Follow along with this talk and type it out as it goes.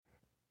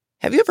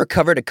Have you ever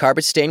covered a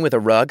carpet stain with a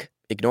rug,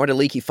 ignored a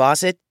leaky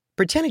faucet,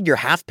 pretended your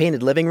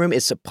half-painted living room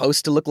is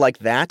supposed to look like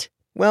that?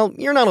 Well,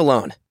 you're not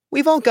alone.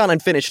 We've all got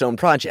unfinished home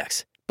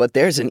projects, but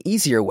there's an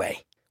easier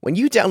way. When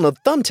you download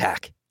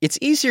Thumbtack, it's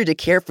easier to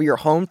care for your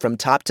home from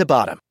top to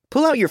bottom.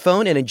 Pull out your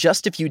phone and in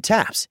just a few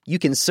taps, you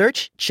can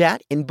search,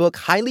 chat, and book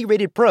highly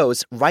rated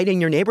pros right in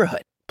your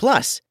neighborhood.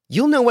 Plus,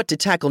 you'll know what to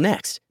tackle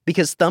next,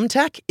 because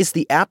Thumbtack is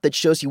the app that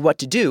shows you what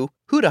to do,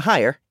 who to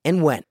hire,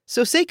 and when.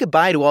 So say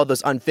goodbye to all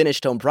those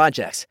unfinished home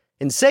projects,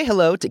 and say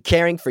hello to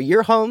caring for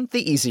your home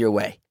the easier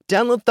way.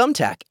 Download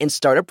Thumbtack and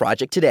start a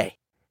project today.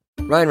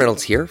 Ryan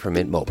Reynolds here from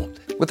Mint Mobile.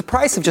 With the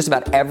price of just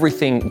about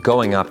everything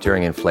going up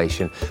during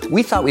inflation,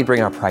 we thought we'd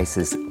bring our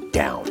prices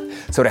down.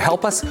 So to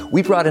help us,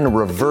 we brought in a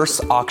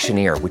reverse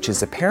auctioneer, which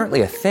is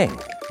apparently a thing.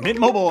 Mint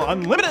Mobile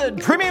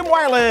Unlimited Premium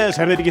Wireless.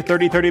 How to get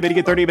 30, 30, bit to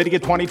get 30, bit to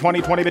get 20,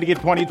 20, 20, bit to get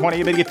 20,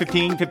 20, bit to get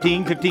 15,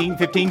 15, 15,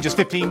 15, just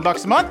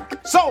 $15 a month?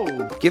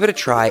 Sold! Give it a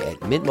try at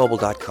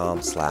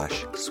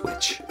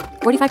mintmobile.com/switch.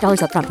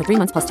 $45 up front for 3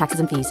 months plus taxes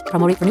and fees.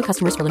 Promo rate for new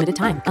customers for limited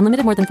time.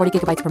 Unlimited more than 40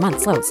 gigabytes per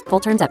month. Slows full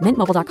terms at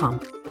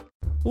mintmobile.com.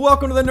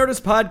 Welcome to the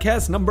Nerdist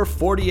Podcast number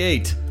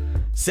 48.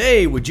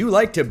 Say, would you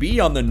like to be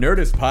on the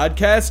Nerdist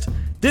Podcast?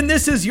 Then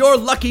this is your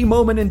lucky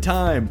moment in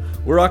time.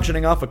 We're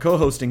auctioning off a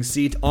co-hosting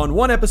seat on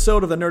one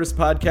episode of the Nerdist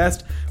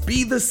Podcast.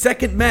 Be the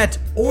second Matt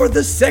or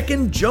the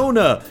second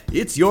Jonah.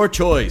 It's your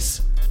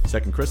choice.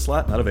 Second Chris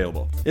slot, not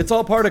available. It's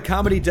all part of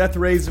Comedy Death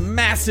Ray's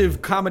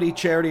massive comedy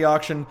charity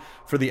auction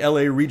for the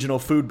LA Regional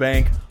Food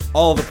Bank.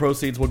 All the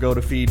proceeds will go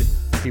to feed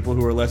people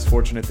who are less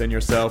fortunate than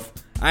yourself.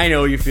 I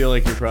know you feel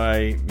like you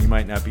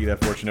might not be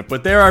that fortunate,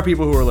 but there are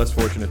people who are less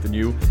fortunate than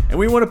you, and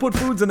we want to put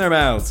foods in their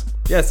mouths.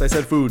 Yes, I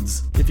said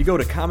foods. If you go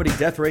to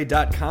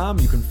comedydeathray.com,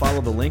 you can follow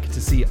the link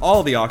to see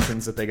all the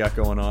auctions that they got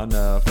going on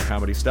for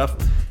comedy stuff,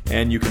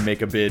 and you can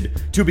make a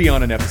bid to be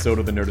on an episode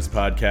of the Nerdist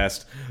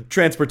Podcast.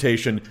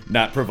 Transportation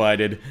not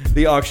provided.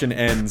 The auction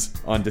ends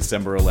on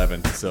December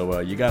 11th, so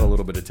you got a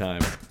little bit of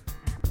time.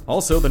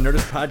 Also, the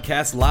Nerdist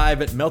Podcast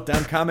live at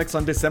Meltdown Comics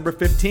on December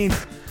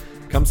 15th.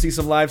 Come see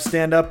some live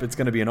stand-up. It's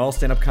going to be an all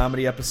stand-up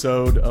comedy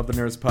episode of the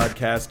Nerdist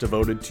Podcast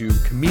devoted to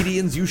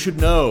comedians you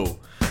should know.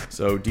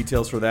 So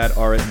details for that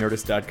are at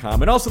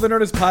Nerdist.com. And also the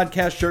Nerdist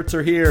Podcast shirts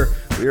are here.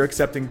 We are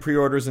accepting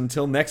pre-orders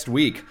until next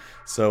week.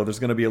 So there's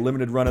going to be a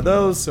limited run of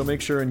those, so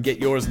make sure and get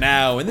yours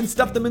now. And then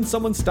stuff them in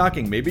someone's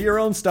stocking. Maybe your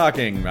own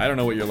stocking. I don't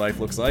know what your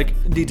life looks like.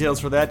 And details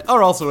for that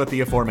are also at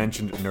the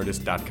aforementioned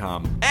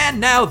Nerdist.com.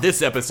 And now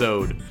this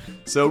episode.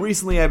 So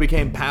recently I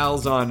became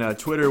pals on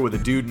Twitter with a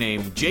dude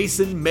named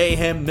Jason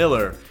Mayhem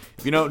Miller.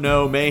 If you don't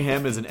know,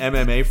 Mayhem is an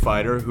MMA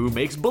fighter who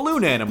makes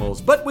balloon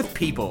animals, but with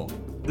people.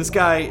 This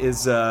guy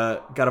is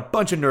got a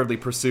bunch of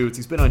nerdly pursuits.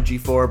 He's been on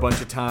G4 a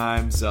bunch of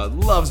times,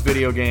 loves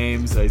video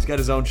games. He's got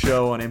his own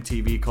show on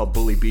MTV called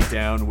Bully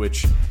Beatdown,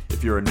 which,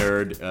 if you're a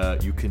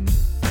nerd, you can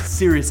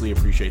seriously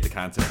appreciate the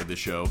concept of this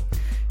show.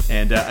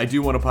 And I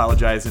do want to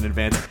apologize in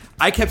advance.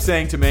 I kept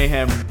saying to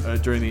Mayhem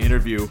during the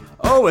interview,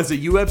 oh, as a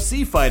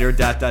UFC fighter, ...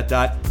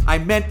 I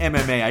meant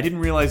MMA. I didn't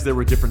realize there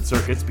were different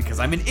circuits because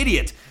I'm an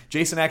idiot.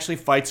 Jason actually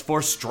fights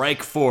for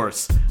Strike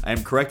Force. I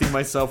am correcting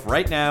myself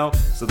right now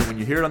so that when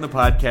you hear it on the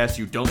podcast,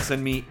 you don't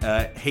send me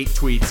hate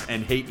tweets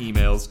and hate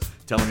emails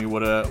telling me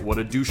what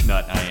a douche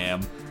nut I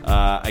am.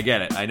 I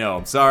get it. I know.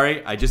 I'm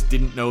sorry. I just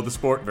didn't know the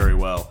sport very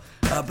well.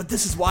 But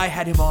this is why I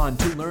had him on,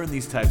 to learn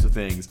these types of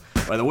things.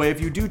 By the way, if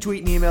you do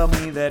tweet and email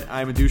me that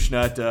I'm a douche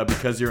nut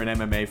because you're an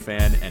MMA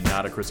fan and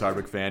not a Chris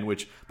Hardwick fan,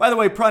 which, by the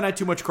way, probably not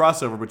too much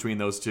crossover between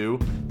those two.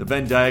 The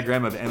Venn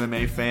diagram of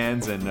MMA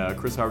fans and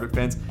Chris Hardwick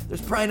fans,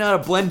 there's probably not a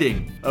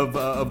blending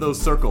of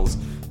those circles.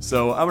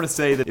 So I want to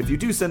say that if you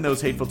do send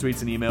those hateful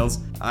tweets and emails,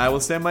 I will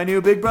send my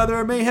new big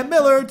brother, Mayhem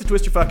Miller, to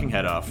twist your fucking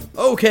head off.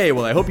 Okay,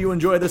 well, I hope you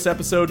enjoyed this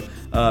episode.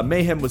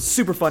 Mayhem was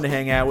super fun to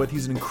hang out with.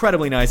 He's an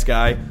incredibly nice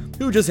guy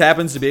who just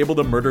happens to be able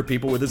to murder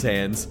people with his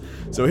hands.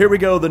 So here we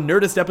go, the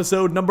Nerdist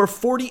episode number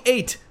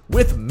 48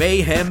 with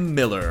Mayhem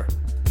Miller.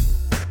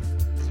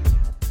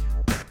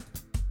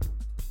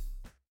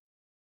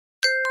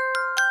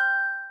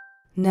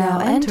 Now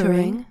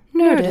entering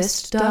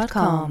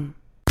Nerdist.com.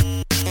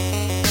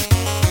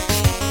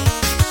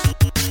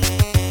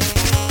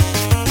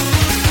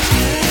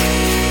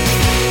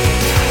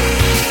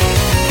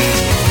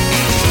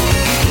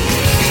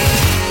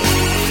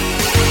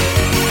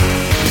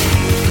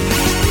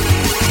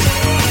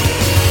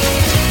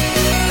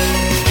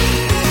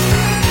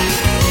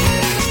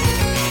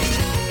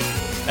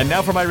 And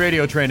now for my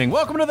radio training.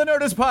 Welcome to the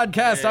Nerdist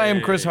Podcast. Hey. I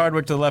am Chris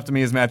Hardwick. To the left of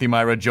me is Matthew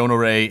Myra. Jonah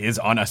Ray is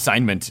on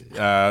assignment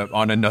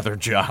on another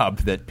job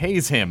that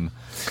pays him.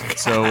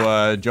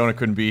 So Jonah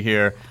couldn't be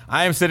here.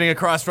 I am sitting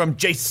across from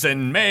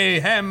Jason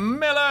Mayhem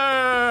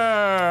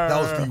Miller. That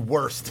was the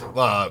worst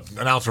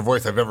announcer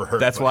voice I've ever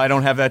heard. That's why I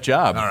don't have that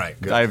job. All right,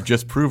 good. I have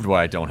just proved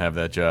why I don't have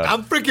that job.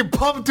 I'm freaking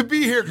pumped to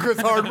be here, Chris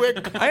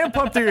Hardwick. I am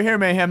pumped that you're here,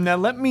 Mayhem. Now,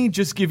 let me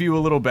just give you a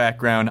little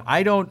background.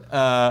 I don't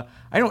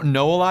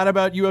know a lot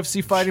about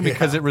UFC fighting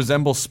because it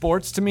resembles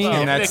sports to me. Well,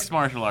 and that's mixed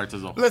martial arts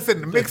is all.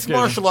 Listen, mixed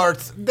martial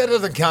arts, that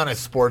doesn't count as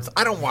sports.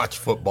 I don't watch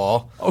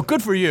football. Oh,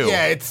 good for you.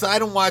 Yeah, I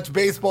don't watch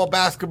baseball,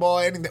 basketball,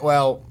 anything.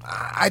 Well,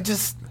 I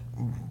just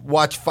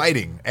watch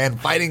fighting,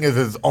 and fighting is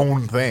his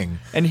own thing.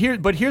 And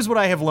here's what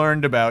I have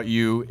learned about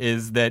you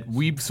is that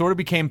we sort of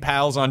became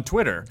pals on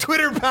Twitter.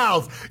 Twitter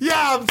pals.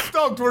 Yeah, I'm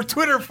stoked. We're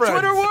Twitter friends.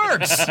 Twitter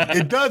works.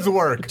 It does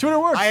work. Twitter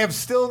works. I have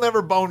still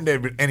never boned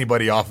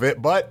anybody off it,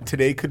 but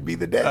today could be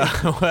the day.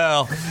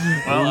 Well,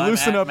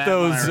 loosen I'm up at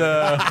those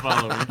Matt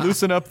Meyer.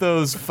 loosen up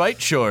those fight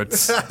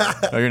shorts.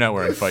 Oh, you're not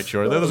wearing fight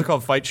shorts. Those are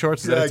called fight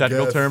shorts. Is that a I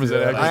technical guess, term? Is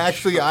that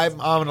accurate? I'm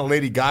on a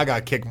Lady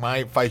Gaga kick.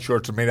 My fight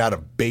shorts are made out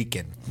of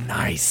bacon.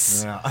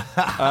 Nice. Yeah.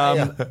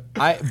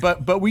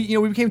 But we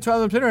became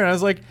pals on Twitter, and I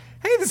was like,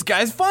 hey, this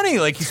guy's funny.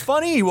 Like, he's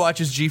funny. He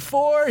watches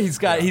G4. He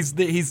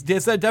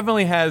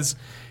definitely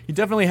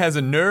has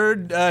a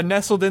nerd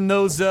nestled in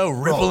those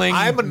rippling.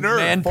 I'm a nerd,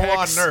 man full on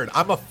pecs. nerd.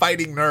 I'm a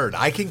fighting nerd.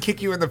 I can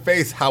kick you in the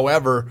face.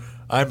 However,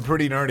 I'm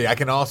pretty nerdy. I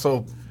can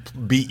also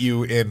beat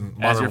you in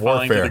As you're Modern falling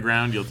Warfare. to the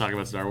ground, you'll talk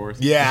about Star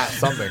Wars. Yeah,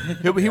 something.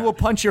 He will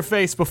punch your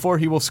face before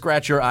he will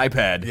scratch your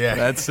iPad. Yeah.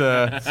 That's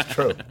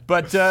True.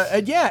 But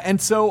yeah,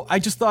 and so I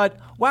just thought,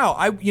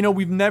 wow,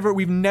 we've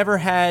never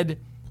had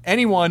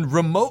anyone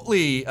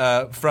remotely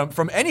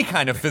from any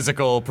kind of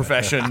physical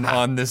profession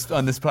on this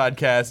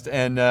podcast,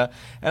 and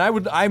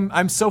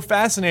I'm so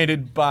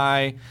fascinated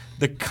by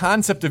the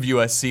concept of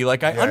USC.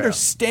 Like, I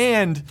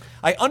understand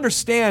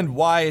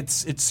why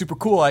it's super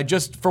cool. I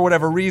just, for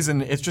whatever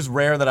reason, it's just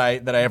rare that I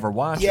ever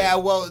watch it. Yeah,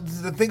 well,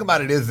 the thing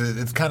about it is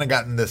it's kind of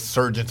gotten this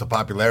surge into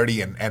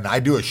popularity, and I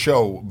do a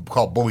show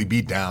called Bully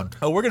Beatdown.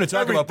 Oh, we're going to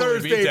talk every about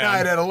Bully Thursday Beatdown.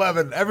 night at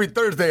 11. Every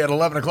Thursday at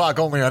 11 o'clock,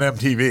 only on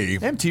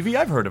MTV. MTV,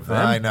 I've heard of them.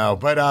 I know,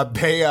 but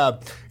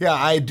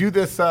I do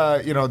this,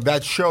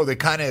 that show that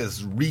kind of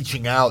is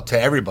reaching out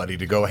to everybody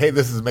to go, hey,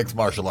 this is mixed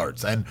martial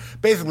arts, and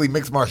basically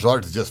mixed martial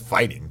arts is just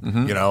fighting,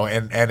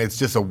 and it's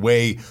just a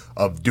way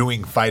of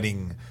doing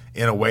fighting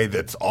in a way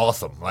that's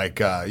awesome, like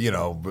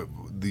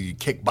the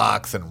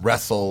kickbox and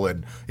wrestle,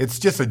 and it's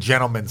just a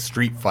gentleman's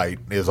street fight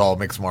is all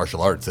mixed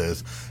martial arts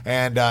is,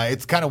 and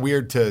it's kind of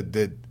weird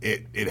that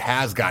it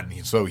has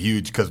gotten so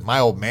huge because my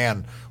old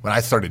man, when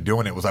I started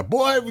doing it, was like,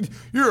 boy,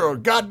 you're a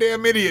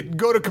goddamn idiot,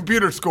 go to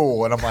computer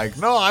school. And I'm like,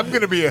 no, I'm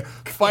going to be a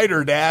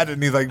fighter, Dad.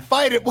 And he's like,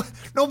 fight it.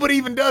 Nobody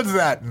even does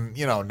that. And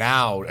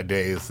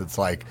nowadays it's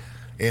like,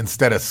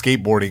 instead of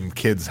skateboarding,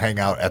 kids hang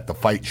out at the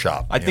fight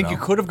shop. I think you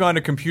could have gone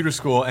to computer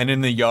school and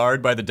in the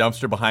yard by the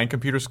dumpster behind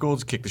computer school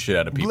just kick the shit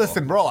out of people.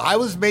 Listen, bro,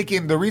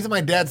 the reason my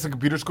dad said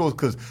computer school is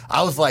because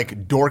I was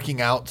like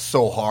dorking out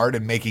so hard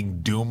and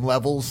making Doom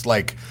levels.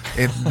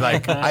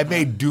 I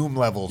made Doom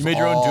levels. You made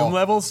your own Doom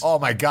levels? Oh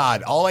my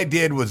God. All I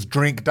did was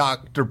drink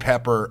Dr.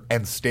 Pepper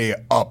and stay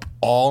up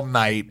all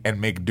night and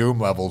make Doom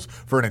levels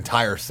for an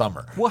entire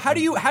summer. Well, how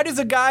does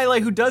a guy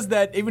who does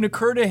that even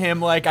occur to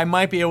him, I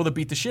might be able to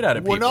beat the shit out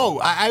of people? Well,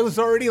 no, I was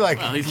already like...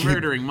 Well, he's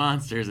murdering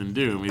monsters in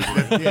Doom.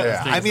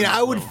 Yeah, I mean,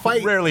 I would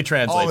fight... Rarely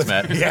translates,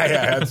 Matt.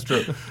 Yeah, that's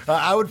true.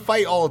 I would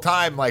fight all the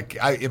time,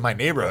 in my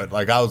neighborhood.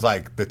 I was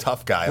the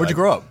tough guy. Where'd you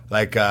grow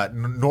up?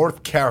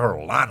 North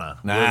Carolina.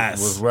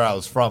 Nice. Was where I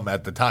was from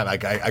at the time.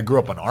 I grew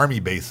up on army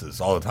bases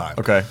all the time.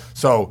 Okay.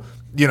 So...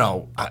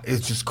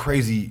 it's just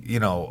crazy.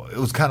 It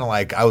was kind of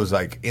like I was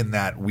in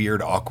that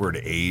weird, awkward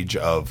age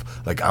of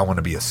I want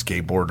to be a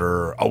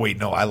skateboarder. Oh wait,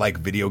 no, I like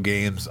video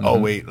games. Mm-hmm. Oh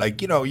wait,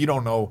 you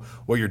don't know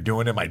what you're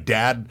doing. And my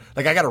dad,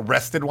 I got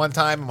arrested one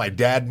time, and my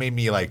dad made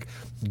me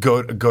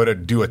go to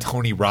do a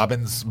Tony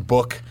Robbins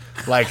book.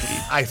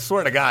 I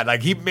swear to God,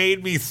 he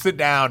made me sit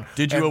down.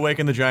 Did you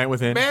awaken the giant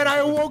within? Man, I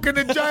awoken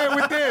the giant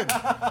within.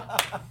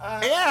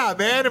 Yeah,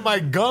 man, and my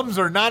gums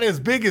are not as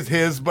big as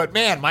his, but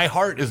man, my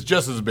heart is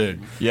just as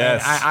big.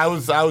 Yes. I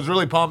was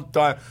really pumped.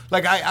 I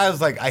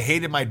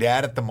hated my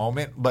dad at the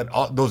moment, but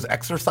those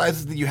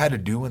exercises that you had to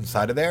do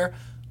inside of there,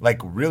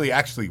 really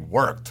actually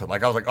worked. I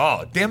was like,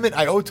 oh, damn it,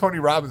 I owe Tony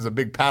Robbins a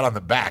big pat on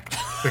the back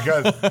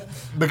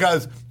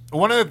because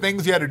one of the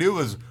things you had to do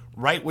was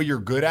write what you're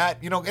good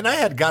at, and I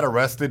had got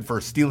arrested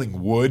for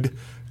stealing wood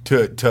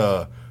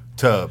to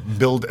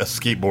build a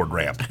skateboard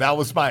ramp. That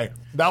was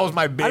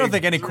my big... I don't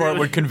think any court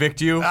would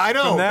convict you. I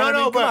know. From that.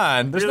 No, come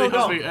on. There's really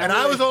no. And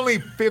I was only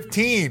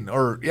 15,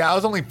 I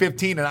was only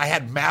 15, and I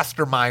had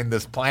masterminded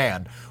this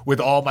plan with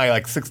all my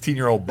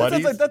 16-year-old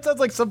buddies. That sounds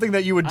like something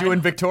that you would do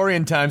in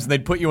Victorian times, and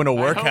they'd put you in a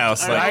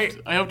workhouse. I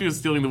hoped he was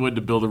stealing the wood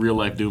to build a real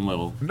life Doom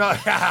level. No,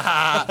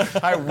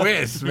 I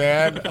wish,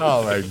 man.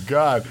 Oh my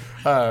God.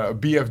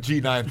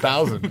 BFG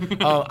 9000.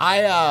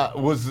 I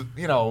was,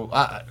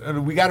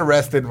 we got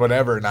arrested,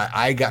 whatever, and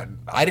I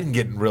didn't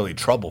get in really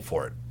trouble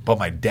for it. But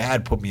my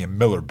dad put me in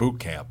Miller boot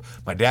camp.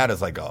 My dad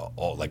is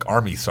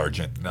army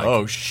sergeant.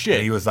 Oh shit!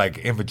 And he was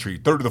infantry,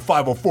 3rd to the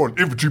 504th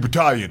Infantry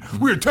Battalion.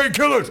 We're tank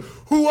killers.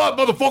 Who up,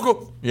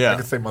 motherfucker? Yeah, I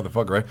can say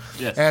motherfucker, right?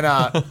 Yes. And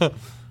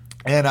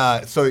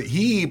And so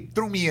he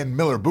threw me in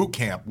Miller boot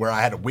camp where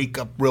I had to wake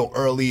up real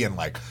early and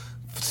like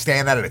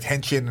stand at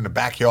attention in the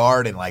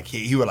backyard, and like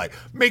he would like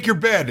make your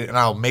bed, and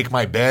I'll make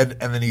my bed,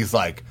 and then he's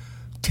like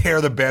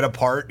tear the bed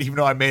apart even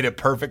though I made it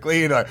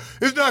perfectly, and like,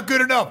 it's not good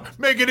enough,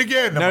 make it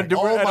again. I'm like,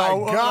 oh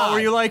my God. Were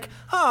you like,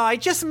 I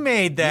just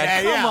made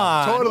that, come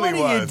on, totally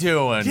what are you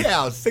doing?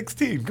 Yeah, I was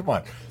 16, come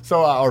on.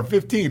 So or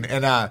 15,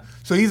 and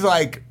so he's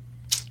like,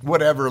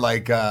 whatever,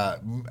 like I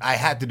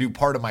had to do,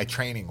 part of my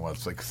training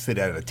was like sit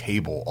at a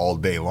table all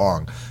day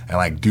long and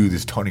like do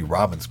this Tony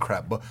Robbins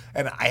crap,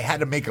 and I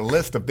had to make a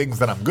list of things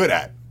that I'm good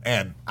at,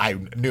 and I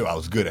knew I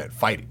was good at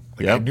fighting.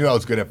 Like, I knew I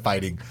was good at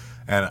fighting,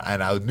 and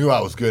I knew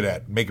I was good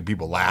at making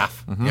people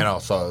laugh, you know.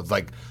 So it's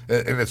like,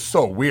 and it's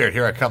so weird.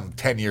 Here I come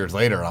 10 years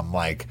later, I'm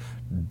like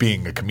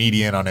being a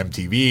comedian on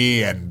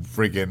MTV and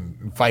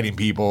freaking fighting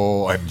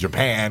people in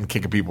Japan,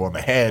 kicking people in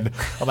the head.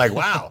 I'm like,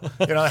 wow,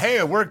 hey,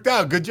 it worked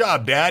out. Good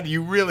job, Dad.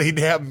 You really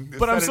have.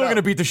 But I'm still going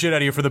to beat the shit out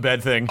of you for the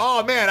bed thing.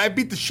 Oh, man, I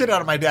beat the shit out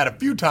of my dad a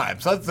few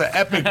times. That's an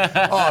epic.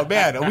 Oh,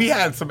 man, we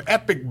had some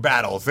epic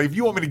battles. So if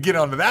you want me to get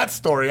onto that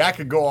story, I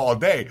could go all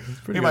day.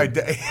 Me and my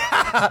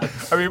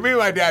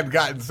dad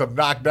got in some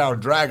knockdown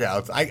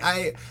dragouts.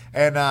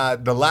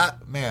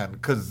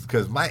 Because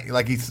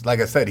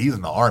like I said, he's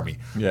in the Army,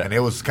 and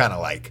it was kind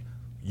of like,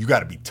 you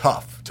got to be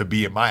tough to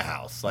be in my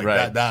house, like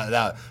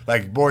that.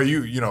 Like, boy,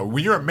 you know,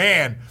 when you're a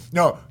man,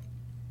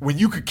 when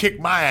you could kick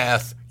my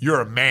ass, you're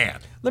a man.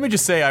 Let me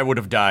just say, I would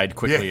have died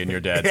quickly in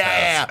your dad's house.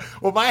 Yeah.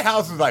 Well, my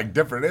house is like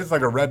different. It's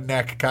like a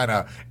redneck kind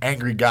of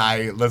angry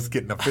guy. Let's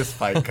get in a fist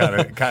fight kind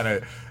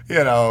of.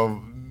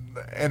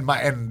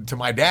 And to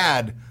my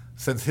dad,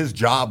 since his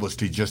job was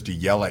to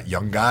yell at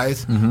young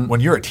guys, when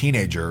you're a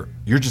teenager,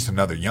 you're just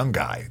another young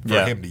guy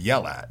for him to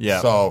yell at.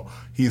 Yeah. So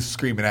he's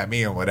screaming at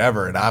me and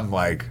whatever, and I'm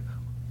like,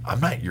 I'm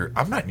not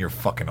in your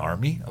fucking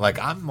army. Like,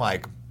 I'm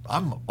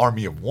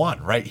army of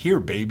one right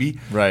here, baby.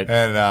 Right.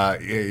 And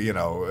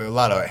a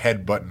lot of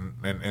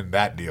headbutting in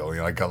that deal.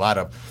 Like a lot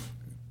of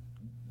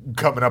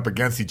coming up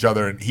against each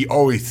other. And he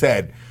always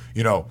said,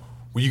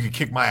 when you can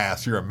kick my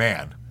ass, you're a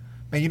man.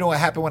 Man, you know what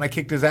happened when I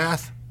kicked his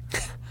ass?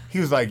 He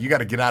was like, you got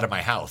to get out of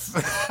my house.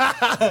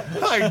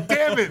 Like,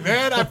 damn it,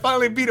 man. I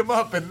finally beat him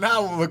up, and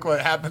now look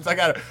what happens.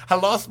 I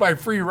lost my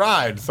free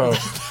ride. So,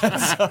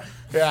 so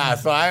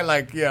I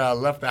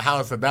left the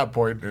house at that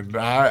point, and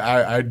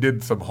I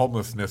did some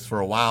homelessness for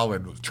a while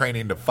and was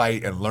training to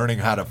fight and learning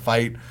how to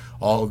fight.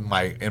 All in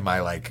my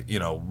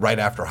right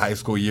after high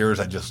school years,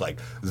 I just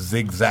like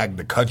zigzagged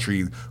the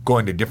country,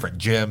 going to different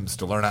gyms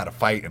to learn how to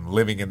fight and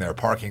living in their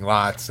parking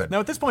lots. And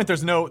now at this point,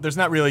 there's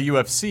not really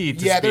UFC.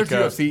 There's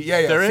UFC.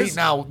 Yeah. There is? is.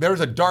 Now there's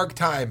a dark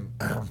time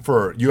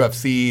for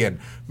UFC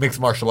and mixed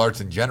martial arts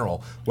in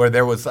general, where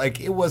there was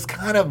it was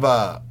kind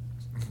of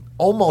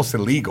almost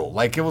illegal.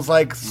 Like, it was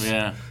like,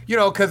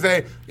 because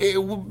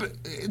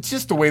it's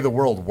just the way the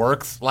world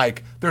works.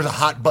 Like, there's a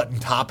hot button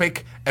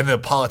topic and the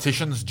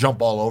politicians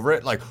jump all over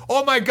it. Like,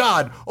 oh my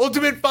God,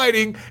 ultimate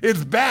fighting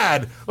is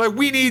bad. Like,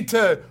 we need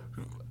to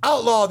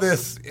outlaw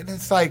this. And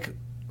it's like,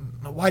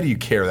 why do you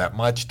care that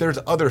much? There's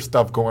other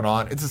stuff going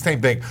on. It's the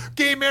same thing.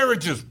 Gay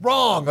marriage is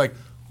wrong. Like,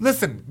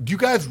 listen, do you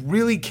guys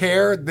really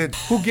care? That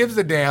who gives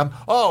a damn?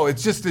 Oh,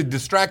 it's just to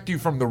distract you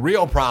from the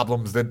real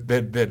problems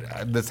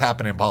that's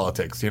happening in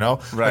politics,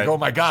 Right. Like, oh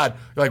my God,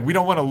 like, we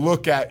don't want to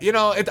look at,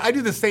 I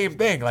do the same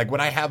thing. Like,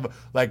 when I have,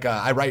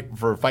 I write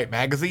for Fight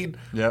Magazine.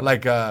 Yep.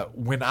 Like,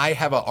 when I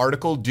have an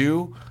article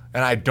due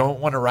and I don't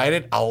want to write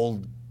it,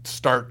 I'll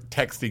start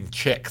texting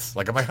chicks.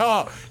 Like, I'm like,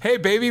 oh, hey,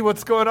 baby,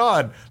 what's going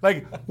on?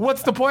 Like,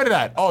 what's the point of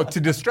that? Oh, to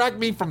distract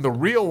me from the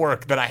real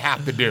work that I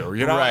have to do,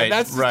 Right, and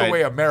that's just the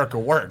way America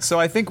works. So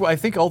I think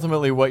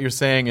ultimately what you're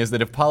saying is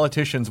that if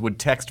politicians would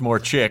text more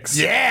chicks,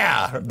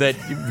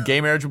 that gay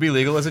marriage would be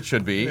legal as it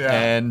should be,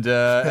 and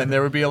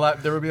there would be a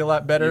lot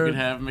better. You could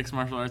have mixed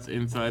martial arts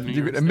inside New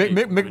York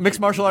State. Mixed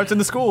martial arts in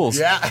the schools.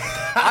 Yeah.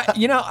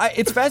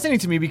 It's fascinating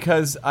to me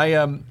because I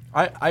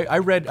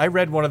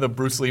read one of the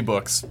Bruce Lee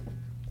books.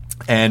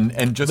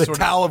 And just the sort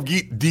Tao of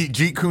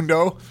Jeet Kune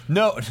Do?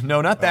 No,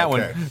 not that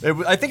one.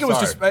 I think it was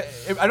just. I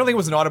don't think it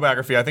was an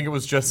autobiography. I think it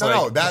was just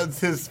no, that was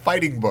his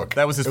fighting book.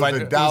 That was his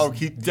fighting book.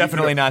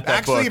 Definitely not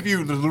that book. Actually, if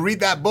you read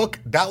that book,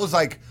 that was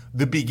like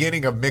the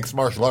beginning of mixed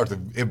martial arts.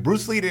 If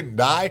Bruce Lee didn't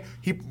die,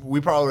 we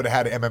probably would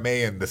have had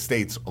MMA in the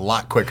States a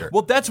lot quicker.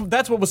 Well, that's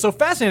what was so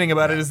fascinating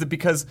about it, is that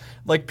because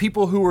like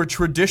people who were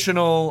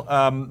traditional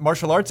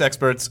martial arts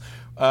experts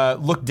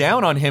looked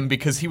down on him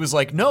because he was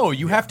like, no,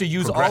 you have to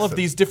use all of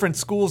these different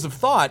schools of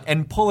thought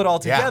and pull it all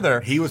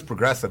together. Yeah, he was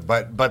progressive,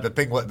 but the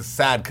thing was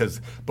sad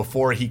because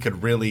before he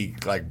could really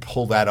like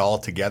pull that all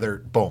together,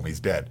 boom, he's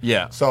dead.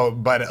 Yeah. So,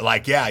 but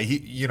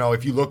he,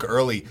 if you look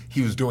early,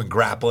 he was doing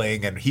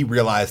grappling and he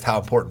realized how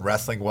important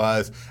wrestling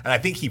was, and I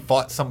think he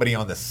fought somebody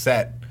on the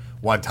set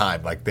one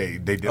time, like they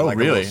did a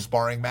little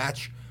sparring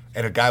match,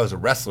 and a guy was a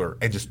wrestler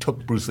and just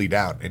took Bruce Lee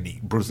down,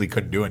 and Bruce Lee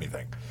couldn't do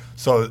anything.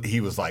 So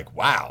he was like,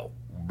 wow.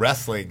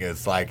 Wrestling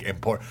is like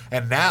important.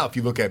 And now if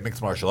you look at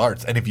mixed martial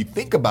arts, and if you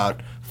think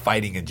about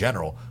fighting in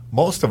general,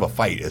 most of a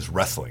fight is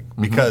wrestling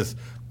because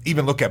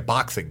even look at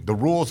boxing. The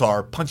rules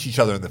are punch each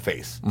other in the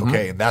face,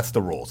 okay? And that's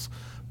the rules.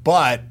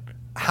 But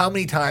how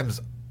many times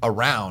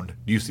around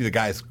do you see the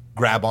guys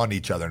grab onto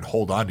each other and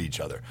hold onto each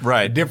other?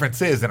 Right. The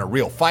difference is, in a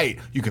real fight,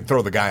 you can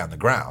throw the guy on the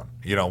ground.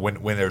 You know,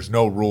 when there's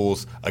no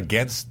rules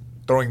against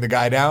throwing the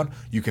guy down,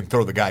 you can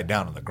throw the guy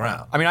down on the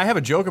ground. I mean, I have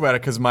a joke about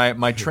it because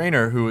my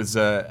trainer, who is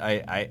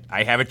I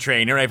have a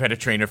trainer. I've had a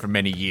trainer for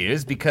many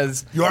years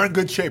because You are in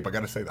good shape, I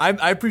got to say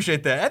that. I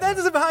appreciate that. And that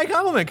is a high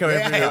compliment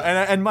coming from you.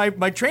 Yeah. And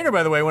my trainer,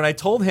 by the way, when I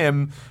told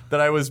him that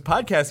I was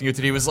podcasting you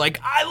today, he was like,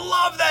 I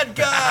love that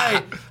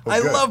guy.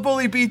 I good. love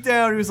Bully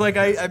Beatdown. He was like,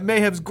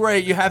 Mayhem's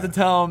great. You have to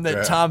tell him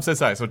that Tom says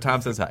hi. So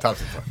Tom says hi. Tom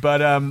says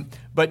hi.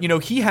 But, you know,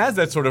 he has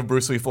that sort of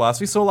Bruce Lee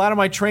philosophy. So a lot of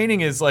my training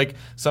is like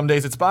some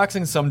days it's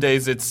boxing, some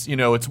days it's, you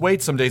know, it's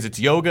weights, some days it's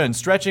yoga and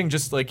stretching.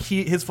 Just like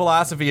his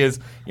philosophy is,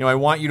 you know, I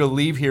want you to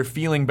leave here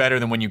feeling better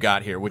than when you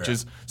got here, which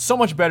is so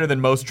much better than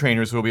most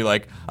trainers who will be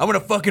like, I'm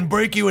going to fucking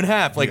break you in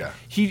half. Like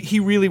he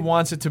really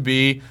wants it to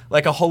be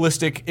like a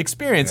holistic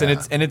experience,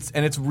 and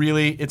it's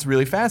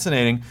really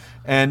fascinating.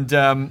 And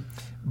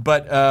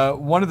but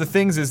one of the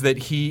things is that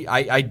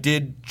I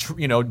did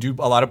do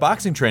a lot of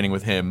boxing training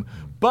with him.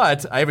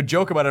 But I have a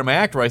joke about it in my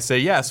act where I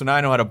say, so now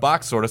I know how to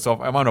box, sort of. So if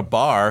I'm on a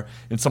bar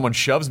and someone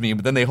shoves me,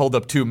 but then they hold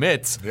up 2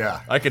 mitts,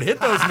 I could hit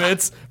those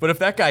mitts. But if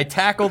that guy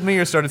tackled me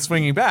or started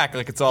swinging back,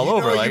 like it's all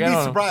over. Like, you'd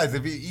be surprised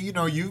if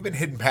you've been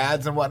hitting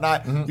pads and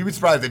whatnot. You'd be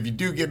surprised if you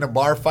do get in a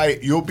bar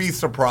fight. You'll be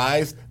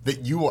surprised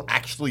that you will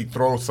actually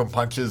throw some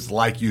punches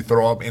like you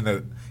throw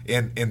them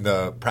in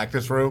the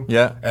practice room.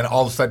 Yeah. And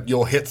all of a sudden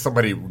you'll hit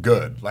somebody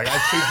good. Like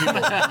I've seen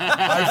people,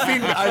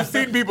 I've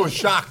seen people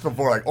shocked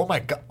before. Like, oh my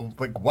god,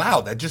 like wow,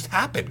 that just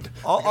happened.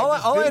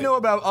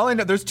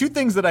 There's 2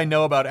 things that I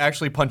know about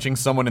actually punching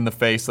someone in the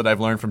face that I've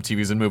learned from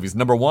TVs and movies.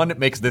 Number 1, it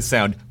makes this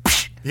sound.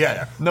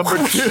 Yeah.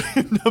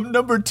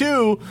 Number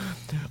 2,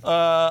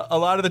 a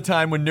lot of the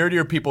time when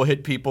nerdier people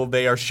hit people,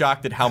 they are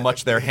shocked at how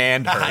much their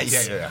hand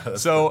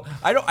hurts. So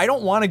I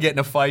don't want to get in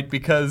a fight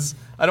because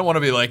I don't want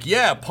to be like,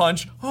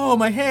 punch. Oh,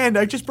 my hand!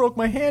 I just broke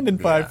my hand in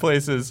 5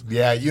 places.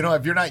 Yeah,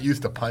 if you're not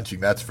used to punching,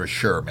 that's for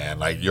sure, man.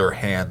 Like your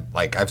hand,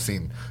 like I've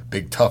seen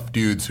big tough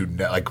dudes who,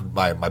 like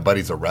my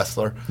buddy's a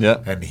wrestler.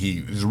 Yeah, and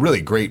he's a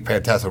really great,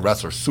 fantastic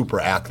wrestler, super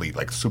athlete,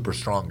 like super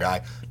strong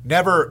guy.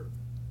 Never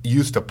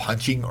used to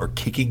punching or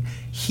kicking.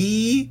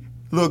 He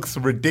looks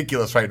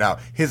ridiculous right now.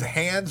 His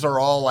hands are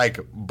all like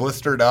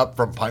blistered up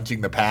from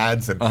punching the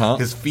pads, and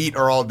his feet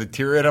are all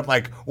deteriorated. I'm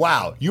like,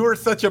 wow, you are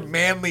such a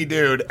manly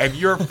dude, and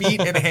your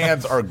feet and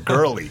hands are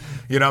girly,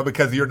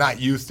 because you're not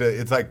used to.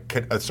 It's like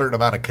a certain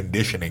amount of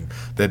conditioning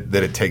that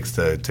it takes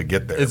to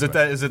get there. Is it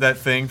that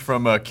thing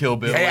from Kill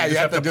Bill? Yeah, you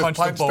have to punch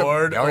the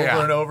board over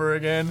and over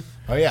again.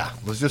 Oh yeah,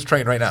 let's just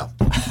train right now.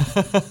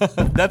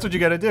 That's what you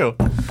got to do.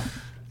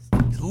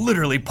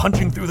 Literally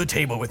punching through the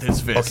table with his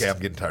fist. Okay, I'm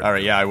getting tired. All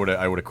right, I would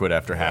have quit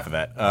after half of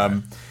that.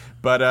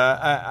 But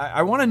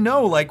I want to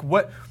know, like,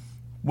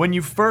 when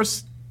you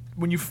first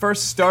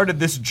started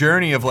this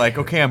journey of like,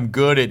 okay, I'm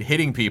good at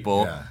hitting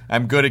people,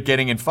 I'm good at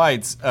getting in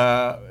fights.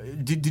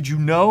 Did you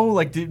know,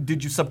 like,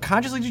 did you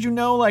subconsciously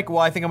like, well,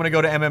 I think I'm going to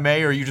go to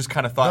MMA, or you just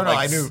kind of thought? No,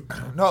 I knew.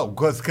 No,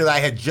 because I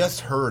had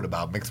just heard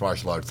about mixed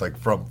martial arts, like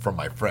from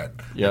my friend.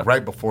 Yeah. Like,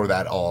 right before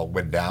that all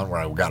went down,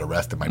 where I got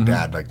arrested, my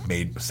dad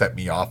set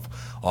me off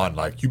on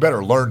like, you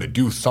better learn to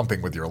do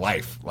something with your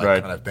life,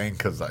 like kind of thing,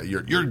 because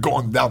you're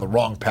going down the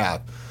wrong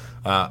path.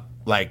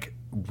 Like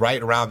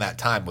right around that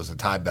time was the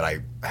time that I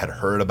had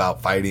heard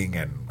about fighting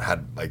and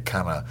had like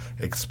kind of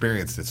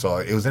experienced it. So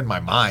it was in my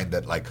mind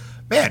that like,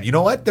 man, you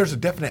know what? There's a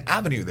definite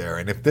avenue there,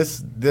 and if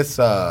this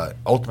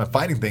Ultimate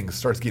Fighting thing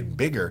starts getting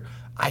bigger,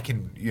 I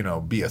can,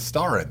 be a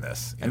star in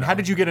this. And how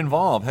did you get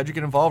involved? How'd you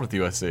get involved with the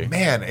UFC?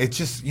 Man, it's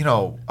just,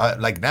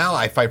 like now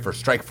I fight for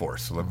Strikeforce.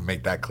 So let me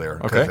make that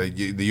clear. Okay.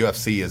 The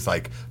UFC is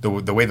like the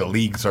way the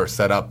leagues are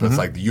set up. It's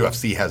like the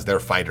UFC has their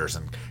fighters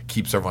and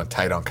keeps everyone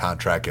tight on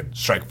contract, and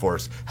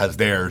Strikeforce has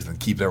theirs and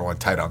keeps everyone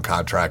tight on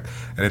contract.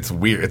 And it's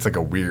weird. It's like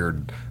a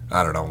weird,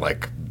 I don't know,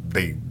 like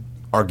they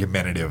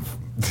argumentative.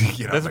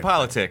 There's like,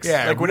 politics.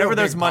 Yeah, like whenever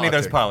there's money,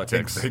 there's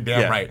politics.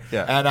 Damn right.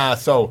 Yeah. And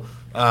so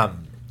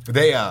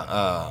they,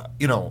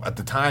 at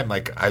the time,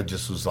 like I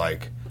just was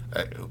like,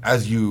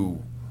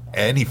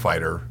 any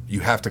fighter,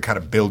 you have to kind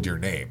of build your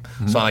name.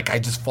 So like I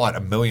just fought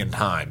 1,000,000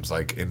 times,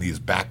 like in these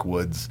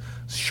backwoods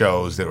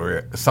shows that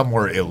were some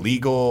were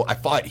illegal. I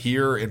fought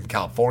here in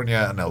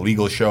California, an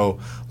illegal show,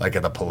 like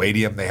at the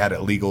Palladium. They had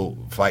illegal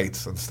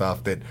fights and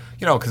stuff that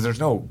because there's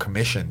no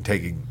commission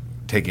taking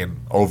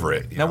over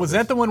it. Now, was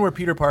that the one where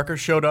Peter Parker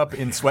showed up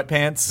in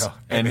sweatpants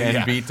and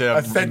beat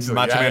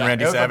Macho Man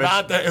Randy Savage?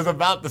 It was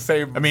about the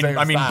same. I mean,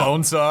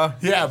 Bonesaw.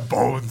 Yeah,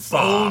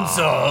 Bonesaw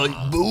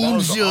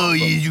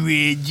is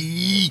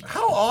Reggie.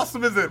 How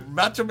awesome is it?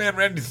 Macho Man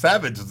Randy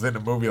Savage was in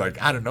a movie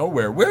like out of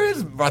nowhere. Where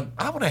is?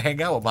 I want to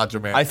hang out with Macho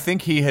Man. I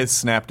think he has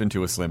snapped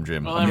into a Slim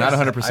Jim. Well, I'm not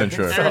 100%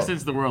 sure. Ever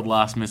since the world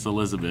lost Miss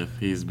Elizabeth,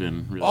 he's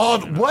been really. Oh,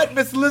 what?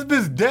 Miss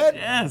Elizabeth's dead?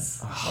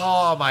 Yes.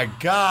 Oh my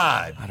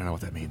God. I don't know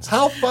what that means.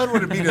 How fun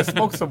would it be to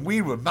smoke some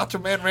weed with Macho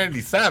Man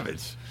Randy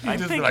Savage? I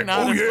think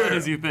not as fun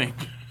as you think.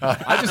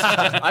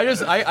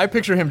 I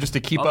picture him just to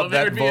keep Although up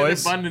there that would be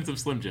voice. an abundance of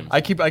Slim Jims.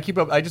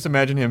 I just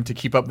imagine him to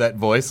keep up that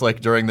voice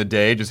like during the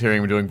day, just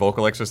hearing him doing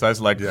vocal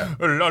exercise like la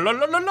la la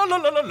la la la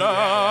la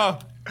la.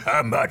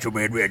 I'm Macho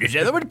Man Randy.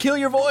 That would kill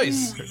your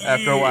voice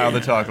after a while to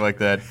talk like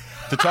that.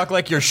 To talk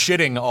like you're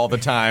shitting all the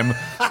time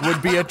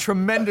would be a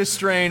tremendous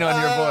strain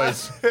on your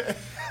voice.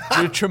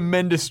 A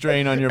tremendous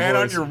strain on your voice. And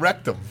on your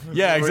rectum.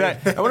 Yeah,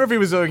 exactly. I wonder if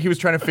he was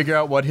trying to figure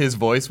out what his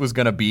voice was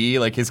going to be,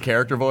 like his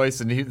character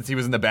voice, and he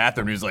was in the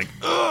bathroom and he was like,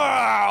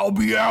 I'll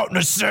be out in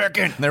a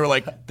second. And they were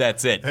like,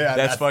 that's it. Yeah,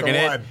 that's fucking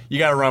it. one. You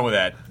got to run with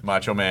that,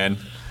 Macho Man.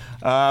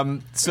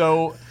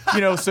 So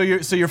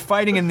you're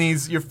fighting in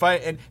these,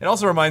 and it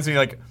also reminds me,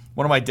 like,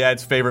 one of my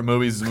dad's favorite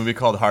movies is a movie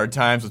called Hard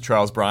Times with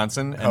Charles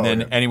Bronson, and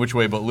then Any Which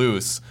Way But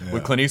Loose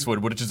with Clint Eastwood,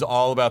 which is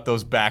all about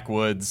those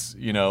backwoods,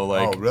 like...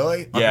 Oh,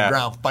 really? Yeah.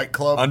 Underground fight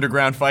club?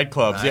 Underground fight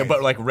clubs, Nice. yeah,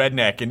 but like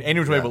redneck. And Any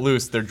Which Way But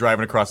Loose, they're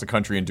driving across the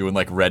country and doing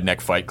like redneck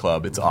fight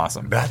club. It's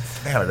awesome. Man,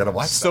 I gotta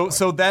watch that.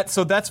 So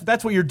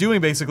that's what you're doing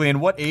basically.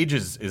 And what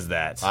ages is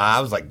that?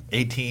 I was like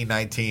 18,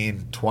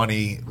 19,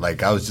 20.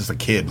 Like, I was just a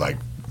kid, like,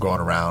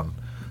 going around.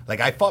 Like,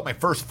 I fought my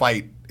first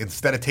fight,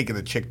 instead of taking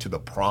the chick to the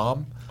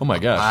prom, Oh my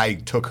gosh. I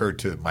took her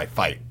to my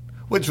fight,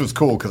 which was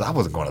cool because I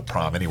wasn't going to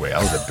prom anyway. I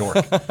was a dork.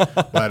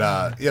 But,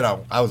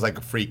 I was like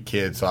a freak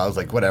kid, so I was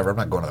like, whatever, I'm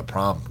not going to the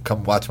prom.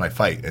 Come watch my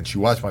fight. And she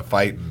watched my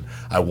fight, and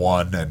I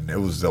won, and it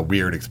was a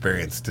weird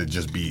experience to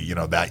just be,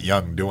 that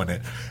young doing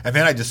it. And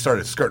then I just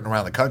started skirting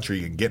around the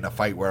country and getting a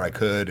fight where I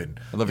could.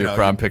 And I love your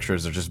prom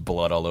pictures. There's just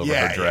blood all over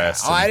her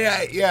dress.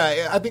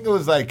 Yeah. I think it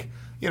was like...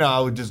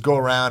 I would just go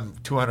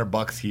around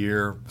 $200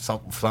 here.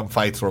 Some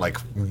fights were like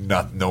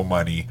no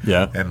money.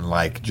 Yeah. And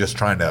like just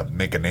trying to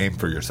make a name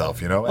for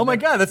yourself, Oh my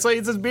God, that's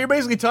like you're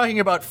basically talking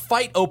about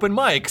fight open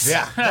mics.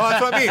 Yeah. No,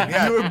 that's what I mean.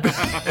 Yeah.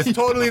 It's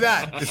totally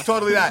that.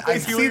 I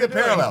see the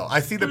parallel.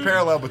 I see the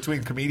parallel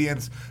between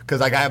comedians because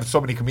like I have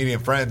so many comedian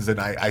friends and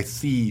I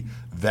see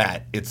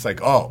that it's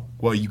like, oh,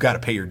 well, you got to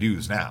pay your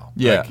dues now.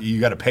 Yeah. Like, you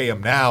got to pay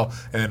them now,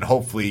 and then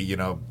hopefully,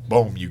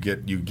 boom, you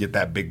get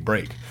that big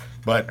break.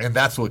 And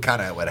that's what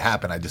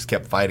happened. I just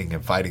kept fighting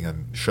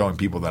and showing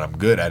people that I'm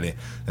good at it.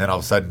 And then all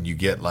of a sudden you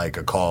get like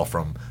a call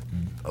from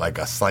like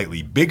a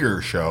slightly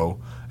bigger show.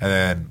 And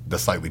then the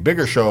slightly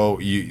bigger show,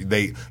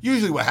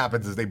 usually what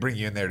happens is they bring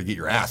you in there to get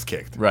your ass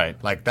kicked.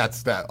 Right. Like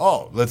that's that.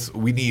 Oh,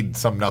 we need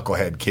some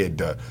knucklehead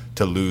kid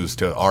to lose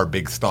to our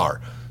big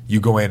star. You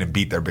go in and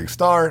beat their big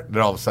star,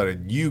 then all of a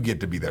sudden you get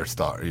to be their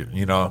star.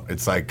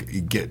 It's like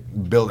you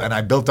get built, and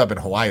I built up in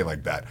Hawaii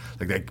like that.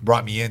 Like they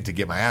brought me in to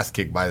get my ass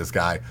kicked by this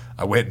guy.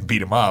 I went and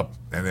beat him up,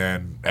 and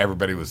then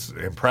everybody was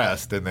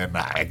impressed, and then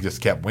I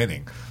just kept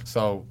winning.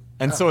 So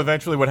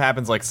eventually, what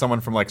happens? Like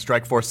someone from like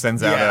Strike Force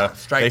sends out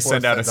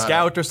send out a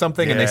scout or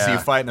something, and they see you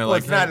fight, and they're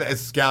like, it's not a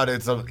scout.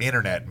 It's an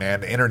internet,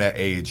 man. The internet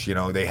age.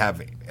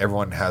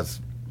 Everyone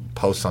has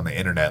posts on the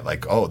internet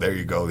like, oh, there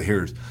you go.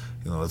 Here's.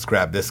 Let's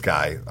grab this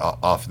guy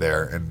off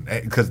there. And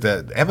because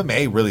the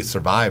MMA really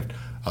survived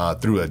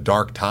through a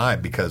dark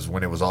time because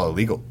when it was all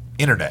illegal.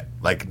 Internet,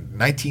 like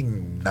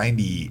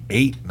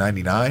 1998,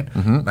 99,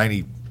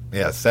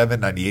 97,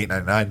 98,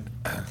 99,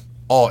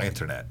 all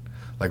internet.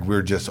 Like we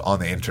were just on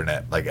the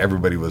internet. Like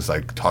everybody was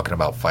like talking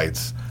about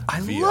fights.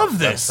 I love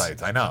this.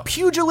 Websites. I know.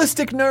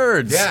 Pugilistic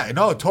nerds. Yeah,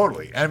 no,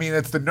 totally. I mean,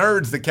 it's the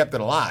nerds that kept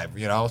it alive,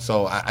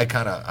 So I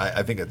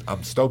think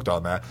I'm stoked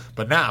on that.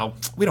 But now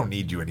we don't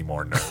need you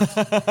anymore,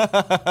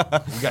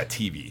 nerds. We got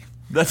TV.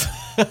 That's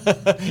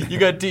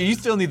you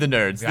still need the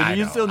nerds. Yeah,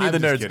 you still need I'm the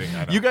nerds. just kidding,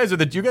 I know. You guys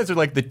are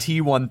like the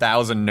T1000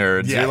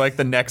 nerds. Yeah. You're like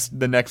the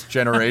next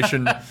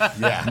generation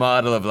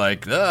model of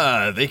like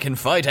they can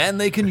fight and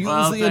they can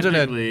use the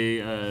internet. Technically,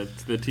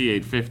 the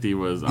T850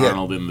 was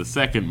Arnold in the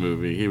second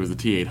movie. He was the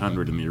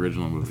T800 in the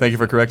original movie. Thank you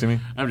for correcting me.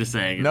 I'm just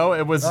saying. No,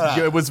 it was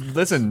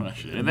listen.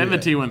 And then the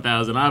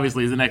T1000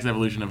 obviously is the next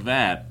evolution of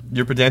that.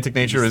 Your pedantic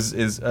nature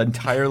is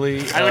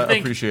entirely I would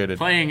think appreciated.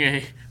 Playing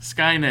a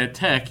Skynet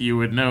tech, you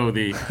would know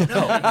the.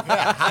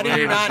 Yeah, how do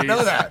you not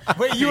know that?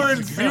 Wait, you were in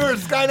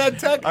Skynet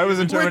Tech? I was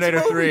in Terminator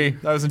 3.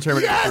 I was in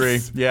Terminator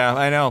Yes! 3. Yeah,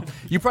 I know.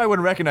 You probably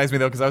wouldn't recognize me,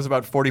 though, because I was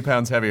about 40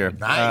 pounds heavier.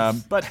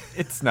 Nice. But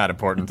it's not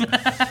important.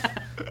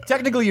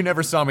 Technically, you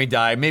never saw me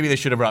die. Maybe they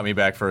should have brought me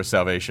back for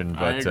Salvation.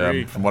 But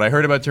from what I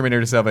heard about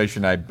Terminator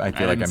Salvation, I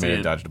feel like I may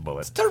have dodged a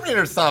bullet.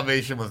 Terminator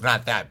Salvation was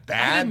not that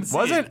bad.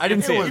 Was it? I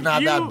didn't see it. It was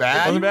not that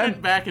bad. If you Wasn't bad?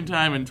 went back in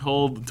time and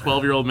told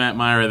 12-year-old Matt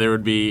Myra there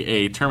would be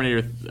a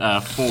Terminator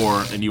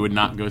 4 and you would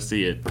not go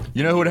see it.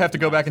 You know who would have to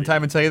go back in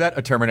time and tell you that?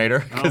 A Terminator.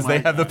 Because they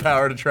have the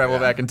power to travel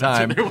back in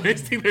time. They're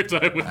wasting their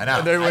time with I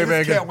know. They're way I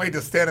back just can't wait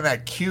to stand in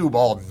that cube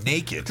all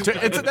naked.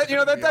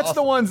 That's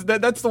the ones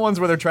that's the ones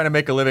where they're trying to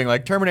make a living,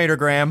 like Terminator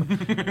Graham,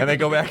 and they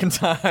go back in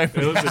time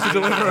to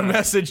deliver a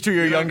message to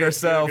your younger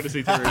self. You're going to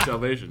see Terminator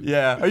Salvation.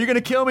 Yeah. Are you going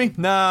to kill me?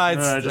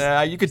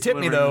 Nah, you could tip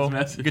me, though.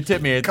 You could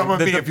tip me. Come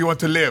with me if you want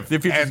to live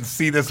and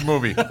see this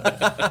movie.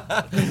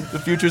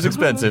 The future's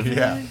expensive.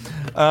 Yeah.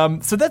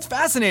 So that's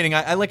fascinating.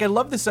 I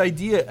love this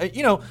idea.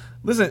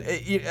 Listen,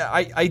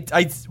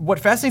 what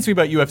fascinates me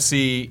about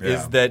UFC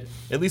is that,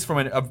 at least from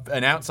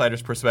an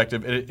outsider's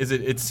perspective,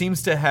 it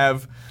seems to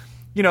have,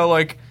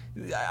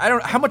 I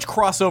don't. How much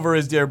crossover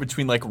is there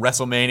between like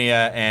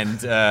WrestleMania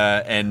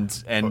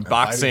and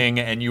boxing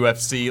and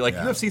UFC? Like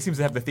UFC seems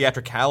to have the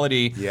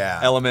theatricality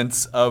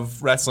elements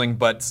of wrestling,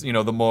 but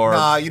the more.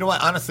 You know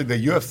what? Honestly, the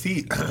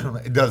UFC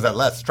does that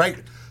less.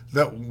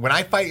 When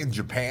I fight in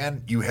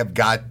Japan, you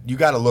got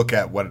to look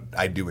at what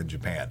I do in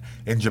Japan.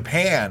 In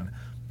Japan.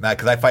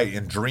 Because I fight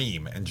in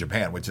Dream in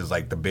Japan, which is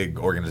like the big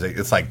organization.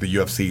 It's like the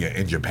UFC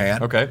in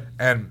Japan. Okay.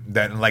 And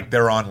then like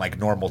they're on like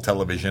normal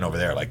television over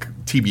there, like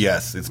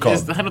TBS. It's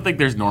called. I don't think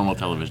there's normal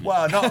television.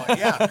 Well, no,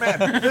 yeah,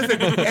 man. Listen,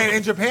 and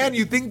in Japan,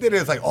 you think that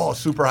it's like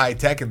super high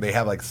tech, and they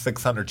have like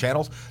 600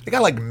 channels. They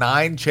got like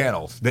 9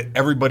 channels that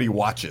everybody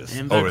watches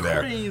and over there.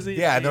 Crazy.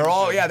 Yeah, they're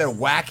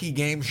wacky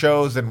game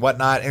shows and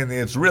whatnot, and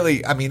it's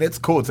really, I mean, it's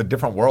cool. It's a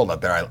different world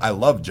out there. I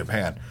love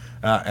Japan.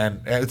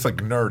 And it's like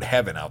nerd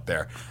heaven out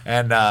there.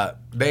 And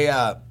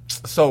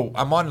so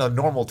I'm on the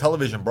normal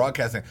television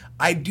broadcasting.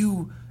 I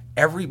do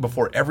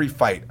before every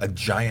fight a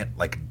giant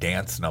like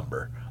dance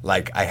number.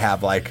 Like I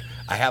have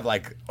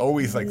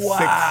always like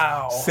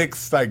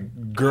six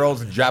like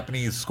girls in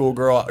Japanese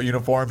schoolgirl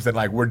uniforms, and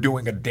like we're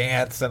doing a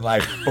dance, and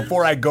like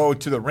before I go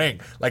to the ring,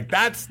 like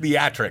that's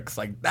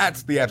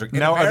theatrics.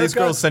 Now, are these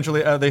girls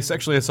are they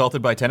sexually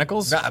assaulted by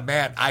tentacles? Nah,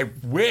 man, I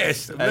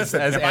wish.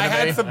 Listen, if I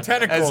had some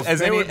tentacles,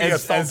 they would be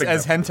assaulting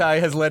as them. hentai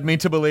has led me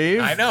to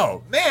believe. I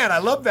know, man. I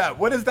love that.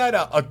 What is that?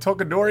 A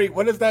Tokadori?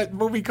 What is that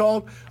movie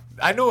called?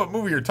 I know what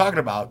movie you're talking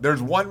about.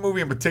 There's one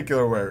movie in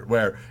particular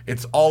where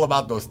it's all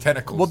about those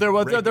tentacles. Well, there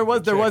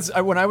was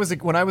when I was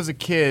a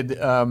kid.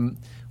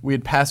 We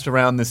had passed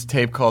around this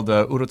tape called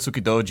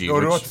Urotsuki Doji.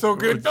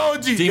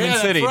 Demon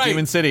City, right.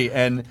 Demon City,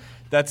 and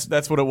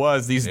that's what it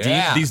was.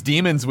 These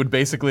demons would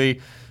basically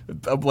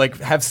like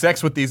have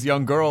sex with these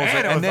young girls,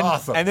 Man,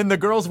 awesome. And then the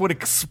girls would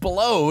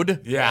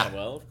explode. Yeah,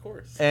 well, of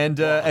course. And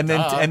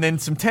then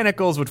some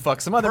tentacles would fuck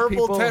some other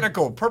people.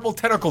 Purple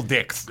tentacle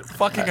dicks,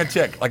 fucking a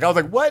chick. Like I was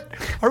like, what?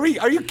 Are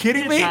you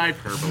kidding me?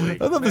 Hyperbole.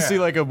 I'd love to see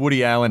like a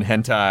Woody Allen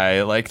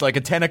hentai, like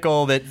a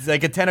tentacle that's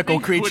like a tentacle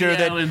creature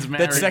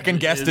that second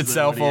guessed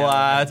itself a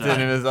lot,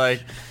 and it was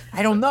like.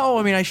 I don't know.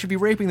 I mean, I should be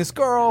raping this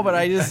girl, but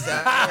I just,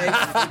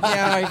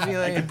 I feel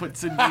like I could put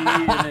Cindy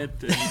in it.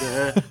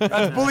 And,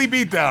 That's Bully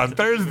Beatdown,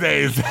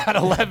 Thursdays at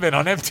 11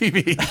 on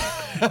MTV.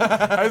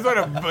 I just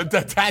want to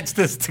attach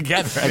this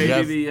together.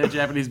 Maybe the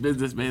Japanese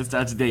businessman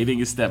starts dating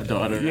his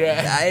stepdaughter.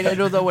 Yeah. I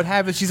don't know what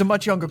happened. She's a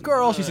much younger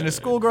girl. She's in a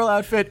schoolgirl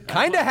outfit.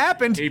 Kind of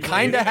happened.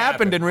 Kind of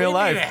happened in real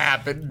life. It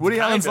happened. Woody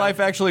Allen's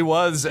life actually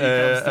was a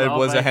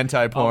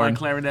hentai all my porn.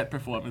 clarinet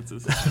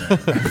performances.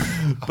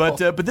 But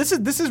this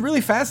is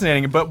really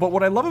fascinating. But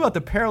what I love about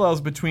the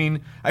parallels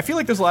between, I feel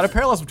like there's a lot of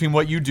parallels between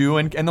what you do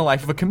and the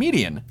life of a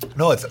comedian.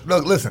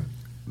 Listen,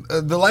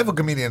 the life of a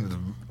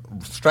comedian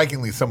is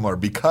strikingly similar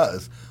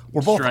because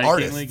we're both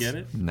artists. Get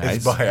it?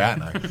 Nice.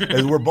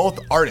 We're both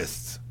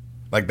artists.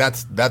 Like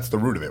that's the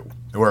root of it.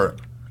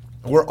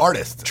 We're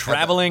artists.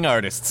 Traveling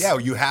artists. Yeah,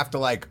 you have to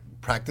like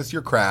practice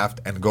your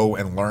craft and go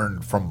and learn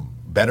from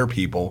better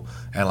people,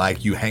 and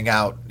like you hang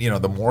out.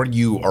 The more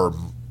you are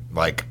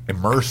like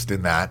immersed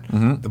in that,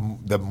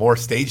 the more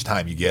stage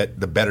time you get,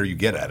 the better you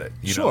get at it.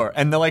 Sure,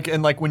 and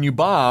when you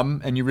bomb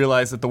and you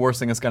realize that the worst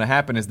thing that's going to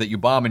happen is that you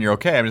bomb and you're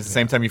okay. I mean, it's the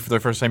same time for the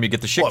first time you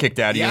get the shit kicked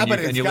out of you,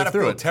 and you live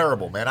through it.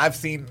 Terrible, man. I've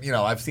seen guys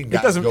it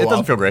doesn't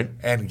feel great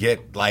and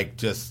get like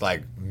just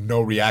like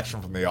no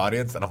reaction from the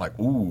audience, and I'm like,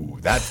 ooh,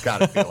 that's got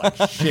to feel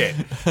like shit,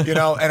 And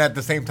at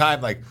the same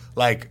time,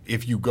 like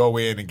if you go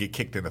in and get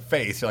kicked in the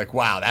face, you're like,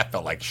 wow, that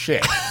felt like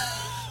shit.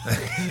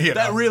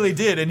 That really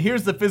did, and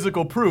here's the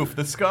physical proof: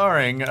 the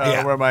scarring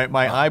where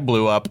my eye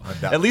blew up.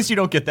 At least you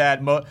don't get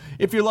that.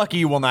 If you're lucky,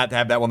 you will not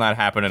have that. Will not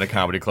happen at a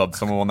comedy club.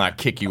 Someone will not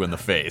kick you in the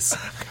face.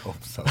 I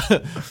hope so.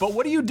 But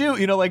what do you do?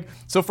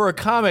 So for a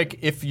comic,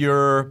 if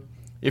you're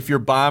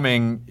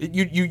bombing,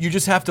 you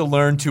just have to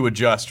learn to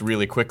adjust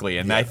really quickly,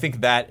 and I think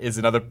that's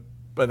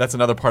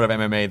another part of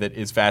MMA that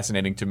is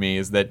fascinating to me,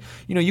 is that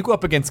you go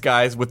up against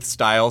guys with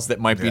styles that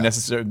might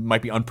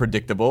be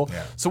unpredictable.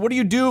 Yeah. So what do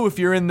you do if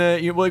you're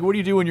what do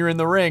you do when you're in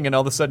the ring and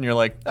all of a sudden you're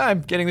like, I'm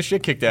getting the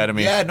shit kicked out of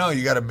me? Yeah, no,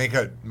 you got to make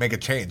a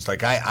change.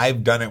 Like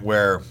I've done it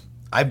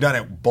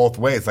both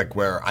ways. Like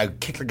where I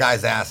kicked the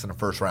guy's ass in the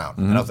first round,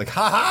 and I was like,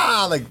 ha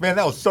ha, like man,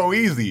 that was so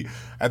easy.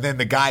 And then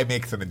the guy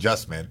makes an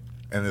adjustment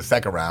in the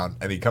second round,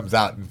 and he comes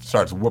out and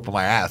starts whooping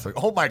my ass.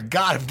 Like, oh my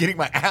God, I'm getting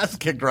my ass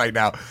kicked right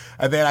now.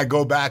 And then I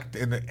go back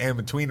in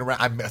between the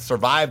round. I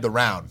survived the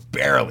round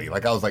barely.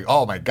 Like I was like,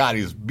 oh my God,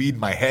 he's beating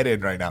my head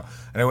in right now.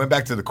 And I went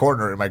back to the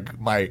corner, and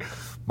my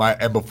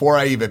and before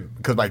I even,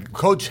 because my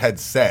coach had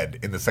said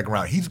in the second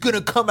round, he's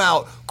gonna come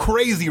out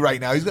crazy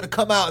right now. He's gonna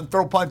come out and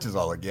throw punches. I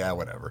was like, yeah,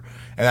 whatever.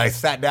 And I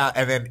sat down,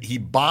 and then he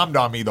bombed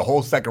on me the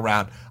whole second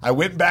round. I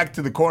went bask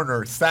to the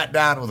corner, sat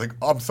down, and was like,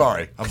 oh, I'm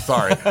sorry.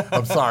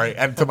 I'm sorry.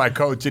 And to my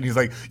coach, and he's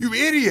like, you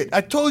idiot.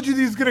 I told you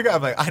he's going to go.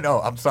 I'm like, I know.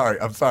 I'm sorry.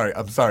 And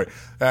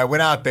I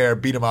went out there,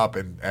 beat him up,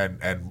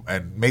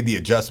 and made the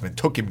adjustment,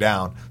 took him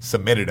down,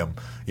 submitted him,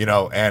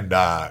 and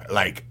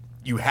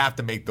you have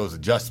to make those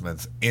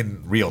adjustments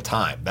in real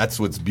time. That's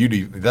what's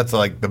beauty. That's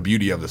like the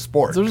beauty of the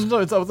sport. So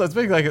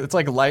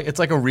it's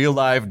like a real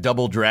live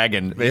Double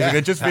Dragon.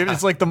 Basically,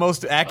 it's like the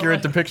most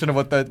accurate depiction of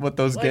what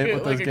those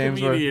games were. A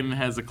comedian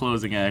has a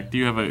closing act. Do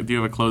you have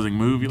a closing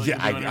move? You like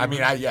to do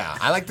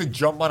I like to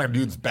jump on a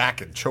dude's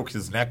back and choke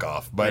his neck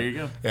off. But there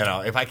you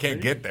go. If I can't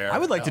get there, I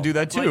would like to do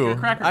that too.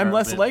 Like I'm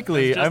less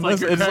likely.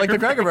 It's like the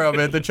Cracker Barrel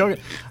bit. The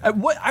choking. I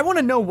want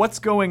to know what's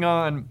going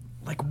on.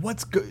 Like,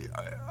 what's good?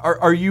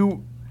 Are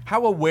you?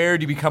 How aware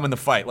do you become in the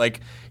fight? Like,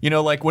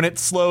 like when it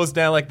slows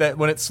down like that,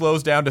 when it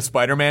slows down to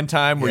Spider-Man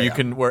time where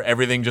where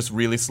everything just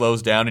really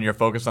slows down and you're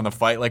focused on the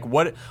fight. Like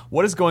what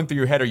is going through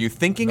your head? Are you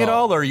thinking at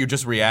all or are you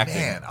just reacting?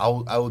 Man, I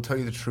will tell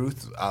you the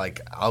truth.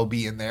 I'll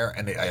be in there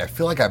and I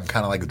feel like I'm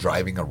kind of like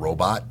driving a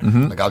robot.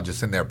 Mm-hmm. Like I'm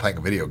just in there playing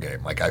a video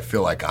game. Like I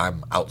feel like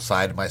I'm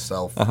outside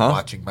myself,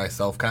 watching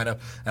myself kind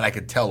of. And I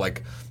could tell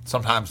like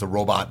sometimes the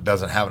robot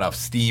doesn't have enough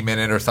steam in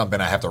it or something.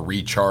 I have to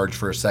recharge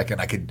for a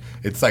second.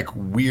 It's like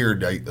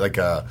weird, like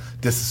a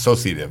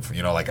disassociative,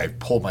 like I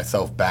pull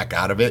myself back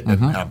out of it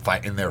and I'm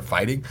in there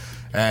fighting.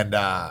 And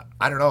I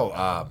don't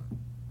know.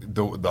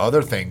 The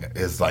other thing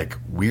is like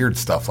weird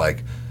stuff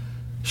like,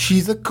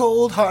 she's a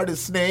cold-hearted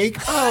snake.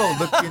 Oh,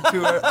 look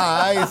into her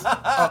eyes.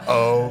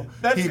 Uh-oh.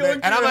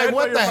 And I'm like,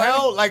 what the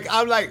hell? Like,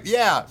 I'm like,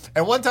 yeah.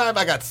 And one time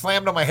I got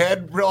slammed on my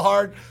head real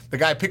hard. The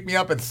guy picked me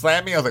up and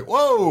slammed me. I was like,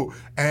 whoa.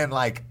 And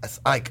like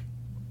I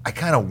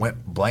kind of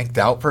went blanked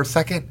out for a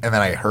second. And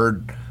then I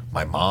heard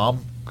my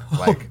mom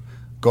like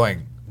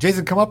going,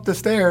 Jason, come up the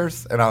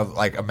stairs. And I was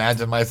like,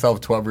 imagine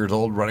myself 12 years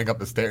old running up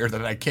the stairs.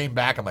 And then I came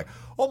back. I'm like,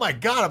 oh my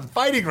God, I'm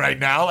fighting right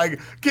now. Like,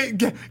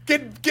 get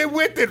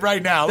with it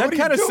right now. That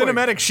kind of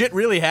cinematic shit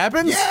really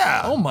happens?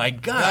 Yeah. Oh my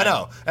God. I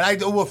know. And I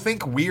will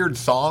think weird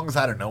songs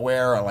out of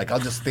nowhere. Or like, I'll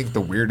just think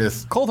the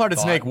weirdest. Cold-hearted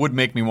snake would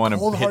make me want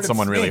to hit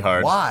someone really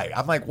hard. Why?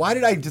 I'm like, why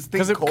did I just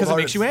think Because it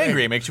makes you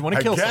angry. It makes you want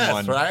to kill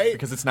someone. Right?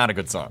 Because it's not a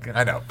good song.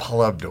 I know.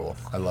 Paula Abdul.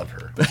 I love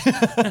her.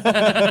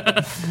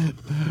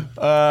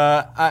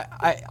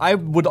 I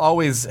would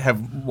always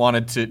have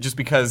wanted to, just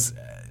because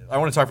I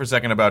want to talk for a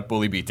second about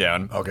Bully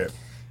Beatdown. Okay.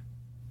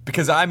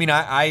 Because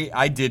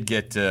I did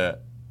get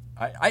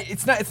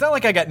it's not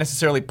like I got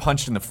necessarily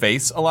punched in the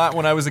face a lot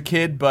when I was a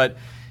kid, but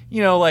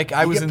like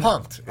I was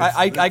punked.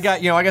 I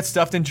got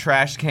stuffed in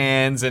trash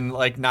cans and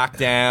like knocked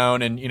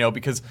down, and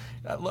because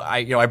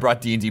I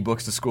brought D&D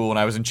books to school and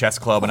I was in chess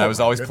club and I was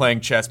always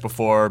playing chess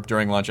before,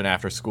 during lunch and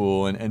after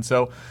school, and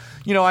so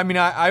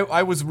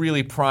I was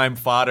really prime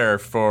fodder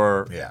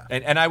for,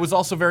 and I was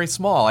also very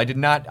small.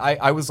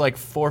 I was like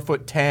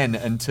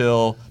 4'10"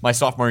 until my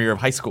sophomore year of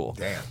high school.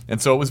 Damn.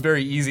 And so it was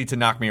very easy to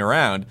knock me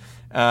around.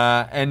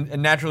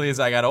 And naturally, as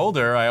I got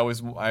older, I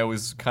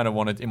always kind of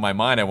wanted, in my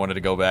mind, I wanted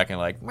to go back and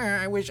like,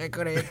 I wish I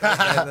could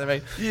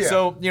have. Yeah.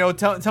 So,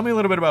 tell me a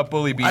little bit about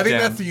Bully Beatdown. I think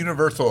that's the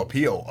universal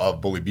appeal of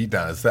Bully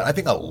Beatdown, is that I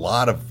think a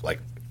lot of, like,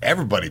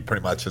 everybody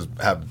pretty much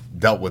have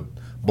dealt with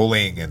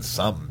bullying in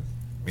some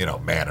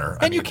manner.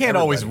 And you can't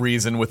always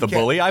reason with a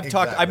bully. I've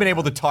been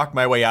able to talk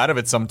my way out of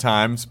it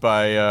sometimes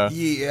by.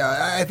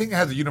 Yeah, I think it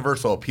has a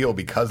universal appeal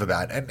because of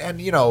that. And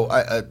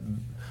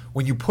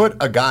when you put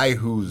a guy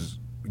who's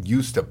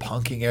used to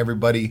punking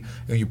everybody,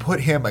 and you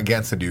put him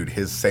against a dude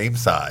his same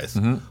size,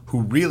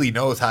 who really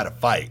knows how to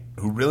fight,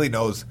 who really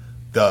knows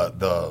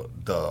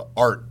the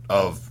art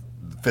of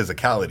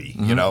physicality,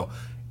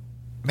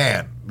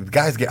 man, the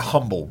guys get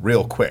humble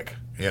real quick.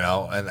 And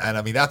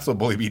I mean that's what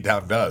Bully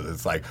Beatdown does.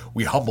 It's like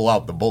we humble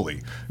out the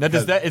bully. Now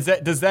is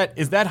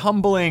that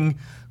humbling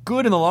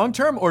good in the long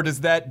term, or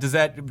does that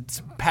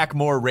pack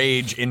more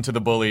rage into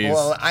the bullies?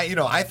 Well,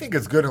 I think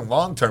it's good in the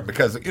long term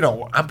because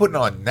I'm putting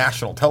on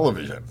national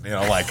television.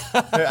 Like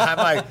I'm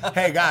like,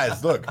 hey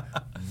guys, look,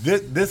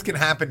 this can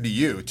happen to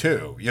you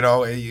too. I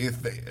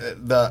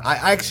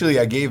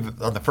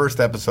gave on the first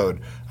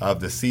episode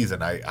of this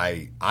season,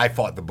 I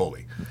fought the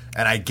bully,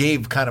 and I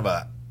gave kind of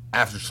a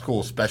after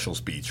school special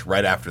speech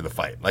right after the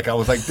fight. Like I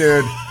was like,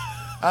 dude,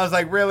 I was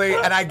like, really?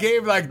 And I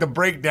gave like the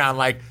breakdown,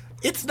 like,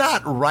 it's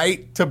not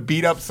right to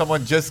beat up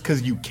someone just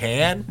because you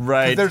can.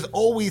 Right. There's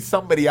always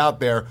somebody out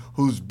there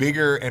who's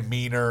bigger and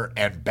meaner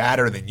and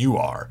badder than you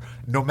are,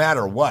 no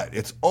matter what.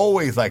 It's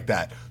always like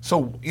that.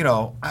 So,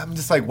 I'm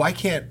just like, why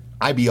can't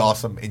I be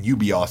awesome and you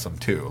be awesome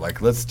too?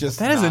 Like, let's just.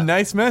 That is a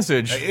nice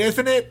message,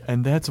 isn't it?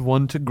 And that's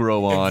one to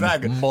grow on.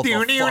 Exactly.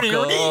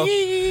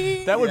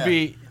 Motherfucker. That would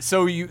be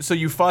so.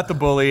 You fought the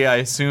bully. I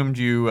assumed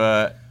you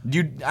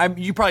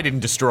probably didn't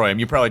destroy him.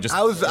 You probably just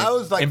I was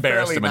like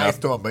embarrassed fairly him nice enough.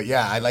 to him, but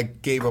yeah, I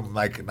like gave him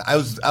like I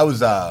was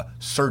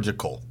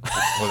surgical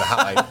with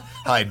how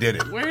I did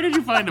it. Where did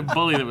you find a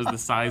bully that was the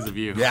size of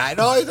you? Yeah, I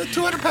know, he's a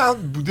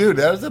 200-pound dude.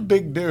 That was a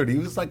big dude. He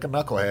was like a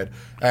knucklehead,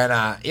 and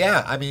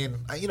I mean,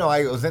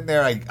 I was in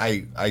there.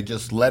 I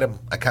just let him.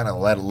 I kind of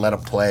let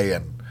him play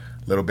and.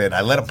 Little bit. I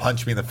let him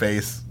punch me in the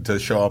face to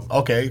show him,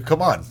 okay,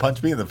 come on,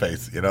 punch me in the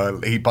face.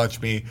 He punched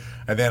me,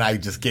 and then I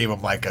just gave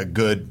him like a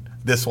good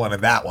this one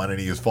and that one, and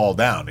he just fall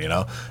down. And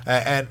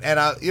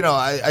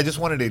I just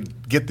wanted to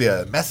get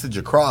the message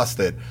across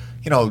that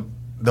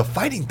the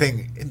fighting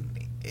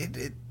thing,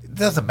 it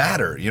doesn't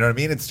matter. You know what I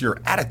mean? It's your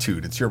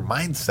attitude. It's your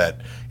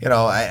mindset. You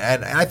know,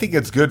 and I think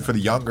it's good for the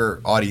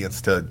younger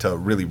audience to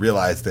really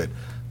realize that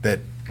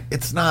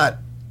it's not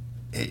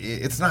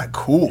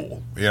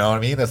cool. You know what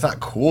I mean? It's not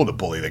cool to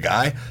bully the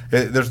guy.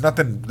 There's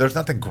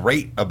nothing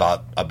great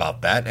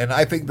about that. And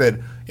I think that,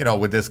 you know,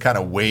 with this kind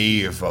of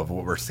wave of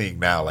what we're seeing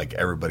now, like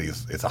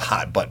it's a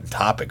hot button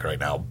topic right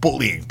now.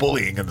 Bullying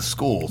in the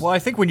schools. Well, I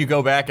think when you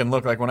go back and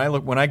look, like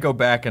when I go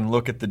back and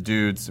look at the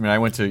dudes, I mean, I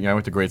went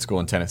to grade school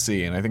in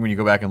Tennessee, and I think when you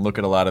go back and look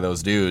at a lot of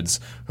those dudes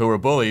who were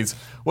bullies,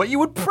 what you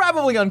would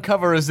probably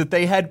uncover is that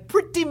they had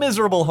pretty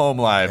miserable home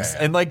lives,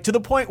 and like to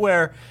the point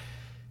where,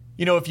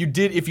 you know, if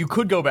you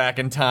could go back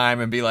in time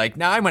and be like,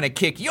 now I'm going to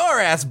kick your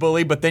ass,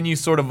 bully, but then you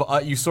sort of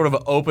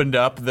opened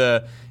up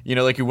the, you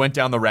know, like you went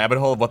down the rabbit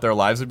hole of what their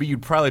lives would be,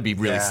 you'd probably be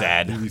really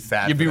sad. You'd be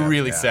sad. You'd be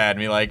really sad and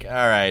be like, all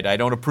right, I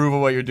don't approve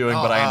of what you're doing,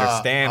 but I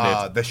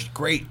understand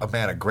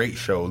it. A great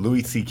show,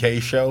 Louis C.K.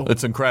 show.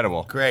 It's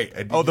incredible. Great.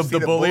 The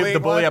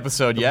bully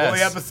episode, yes. The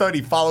bully episode,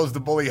 he follows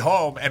the bully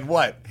home, and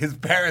what? His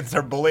parents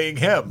are bullying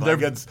him.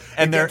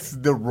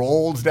 It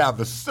rolls down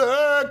the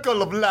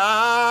circle of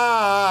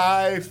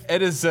life.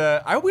 It is.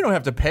 We don't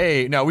have to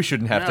pay. No, we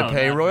shouldn't have to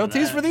pay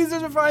royalties for these.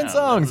 These are fine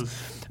songs.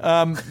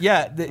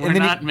 We're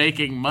not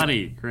making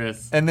money,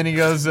 Chris. And then he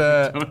goes,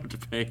 don't have to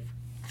pay.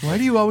 Why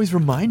do you always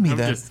remind me I'm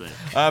that? Just saying.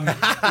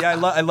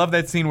 I love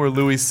that scene where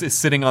Louis is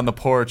sitting on the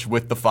porch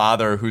with the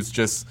father, who's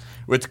just.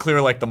 It's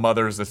clear like the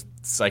mother's a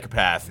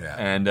psychopath,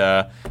 and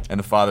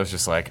the father's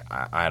just like,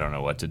 I don't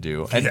know what to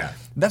do. And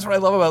that's what I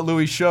love about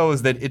Louis' show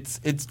is that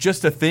it's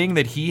just a thing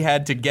that he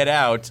had to get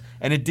out,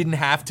 and it didn't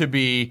have to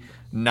be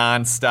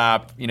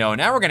nonstop. You know,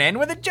 now we're gonna end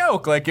with a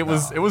joke. Like it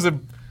was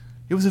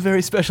a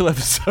very special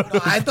episode.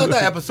 I thought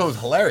that episode was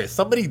hilarious.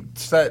 Somebody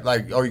said,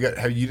 like, "Oh, you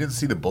didn't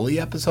see the bully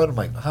episode?" I'm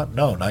like,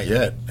 "No, not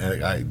yet."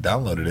 And I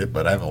downloaded it,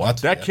 but I haven't watched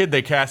it yet. That kid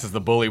they cast as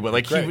the bully, but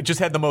like he just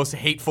had the most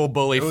hateful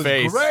bully face.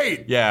 It was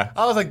great. Yeah,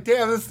 I was like,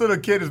 "Damn, this little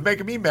kid is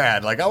making me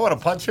mad. Like, I want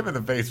to punch him in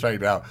the face right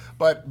now."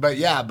 But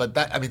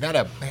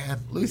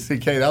Louis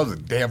C.K. That was a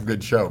damn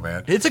good show,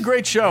 man. It's a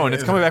great show, and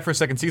it's coming back for a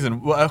second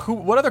season.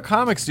 What other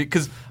comics do?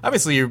 Because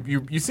obviously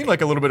you seem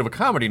like a little bit of a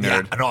comedy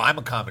nerd. Yeah, no, I'm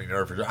a comedy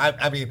nerd for sure.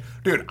 I mean,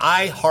 dude,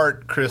 I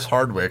heart Chris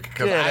Hardwick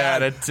because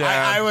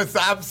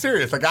I'm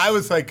serious. Like I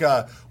was like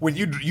when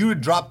you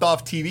dropped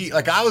off TV,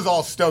 like I was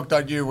all stoked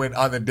on you when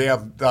on the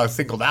damn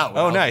Singled Out.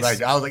 Oh,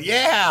 nice. I was like,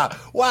 yeah,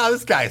 wow,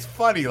 this guy's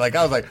funny. Like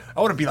I was like,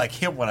 I want to be like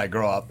him when I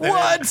grow up.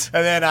 What?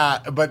 And then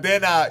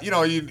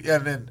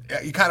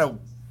you kind of,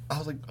 I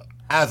was like.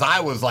 As I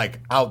was like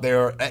out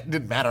there, it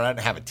didn't matter. I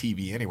didn't have a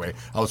TV anyway.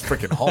 I was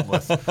freaking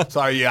homeless, so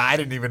I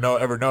didn't even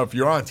ever know if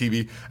you're on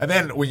TV. And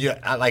then when you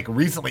like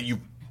recently, you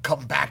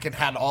come back and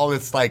had all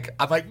this like,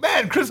 I'm like,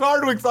 man, Chris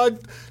Hardwick's on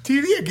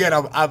TV again.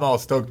 I'm all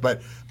stoked,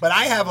 but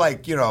I have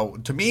like, you know,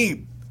 to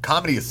me,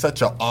 comedy is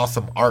such an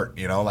awesome art,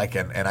 you know, like,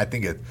 and I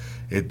think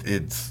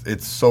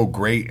it's so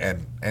great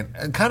and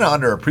kind of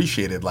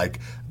underappreciated.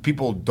 Like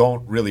people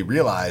don't really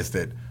realize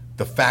that.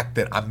 The fact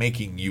that I'm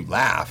making you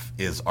laugh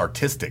is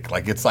artistic.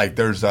 Like it's like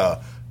there's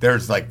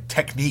like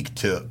technique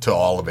to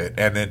all of it,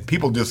 and then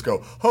people just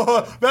go,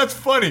 "Ha, that's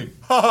funny."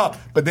 Ha.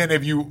 But then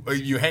if you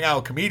hang out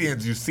with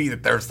comedians, you see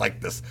that there's like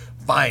this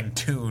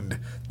fine-tuned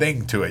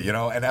thing to it, you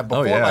know. And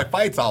before my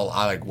fights,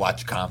 I like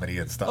watch comedy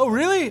and stuff. Oh,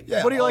 really?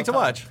 Yeah. What do you like to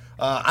watch?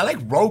 I like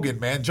Rogan,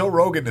 man. Joe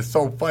Rogan is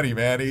so funny,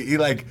 man.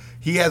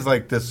 He has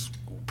like this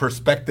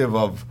perspective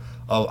of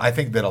I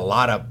think that a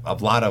lot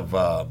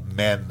of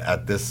men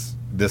at this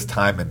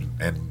time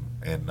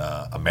in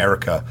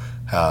America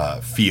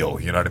feel,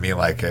 you know what I mean?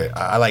 Like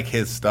I like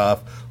his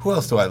stuff. Who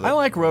else do I like? I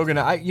like Rogan.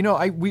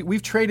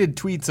 We've traded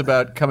tweets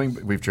about coming.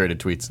 We've traded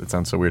tweets. It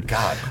sounds so weird.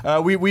 God,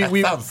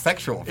 that sounds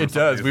sexual. It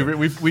does.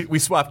 We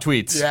swap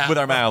tweets with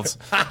our mouths.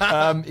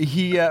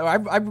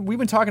 We've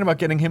been talking about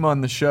getting him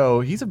on the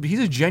show. He's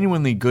a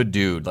genuinely good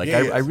dude. Like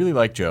I really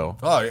like Joe.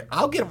 Oh,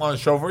 I'll get him on the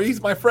show for you.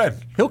 He's my friend.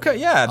 He'll cut.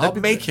 Yeah, I'll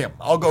make him.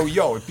 I'll go.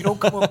 Yo, if you don't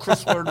come on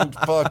Chris Hardwick's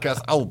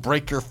podcast, I will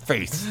break your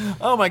face.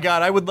 Oh my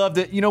God, I would love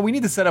to. You know, we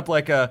need to set up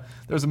like there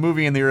was a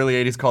movie in the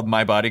early '80s called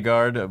My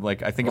Bodyguard.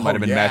 Like I think it might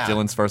have been Matt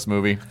Dillon's first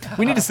movie.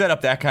 We need to set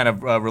up that kind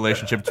of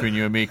relationship between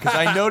you and me, because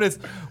I notice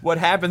what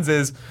happens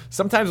is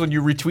sometimes when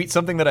you retweet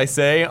something that I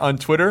say on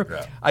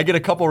Twitter, I get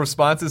a couple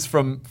responses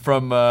from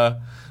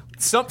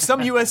some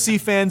USC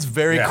fans,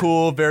 very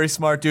cool, very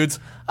smart dudes.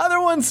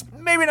 Other ones,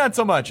 maybe not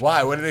so much.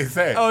 Why? What did they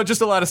say? Oh,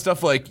 just a lot of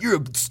stuff like "you're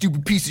a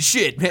stupid piece of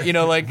shit." You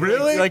know, like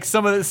really, like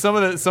some of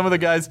the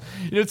guys.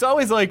 You know, it's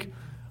always like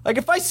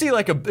if I see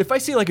like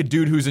a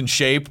dude who's in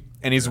shape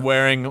and he's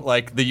wearing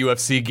like the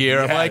UFC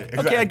gear, I'm like,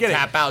 exactly. Okay, I get it.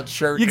 Tap out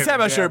shirt. You can tap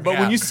out shirt, but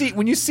when you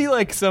see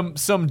like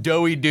some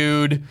doughy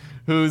dude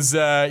who's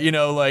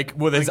like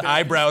with his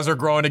eyebrows are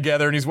growing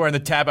together and he's wearing the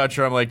tap out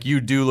shirt, I'm like, you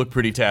do look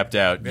pretty tapped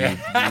out.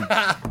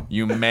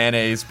 You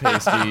mayonnaise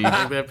pasty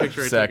like that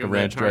picture sack of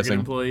ranch Target dressing.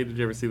 Employee. Did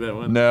you ever see that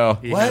one? No.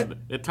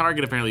 At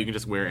Target, apparently you can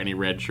just wear any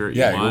red shirt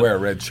you want. want. You wear a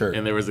red shirt.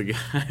 And there was a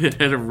guy that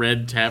had a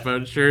red tap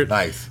out shirt.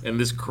 Nice. And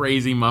this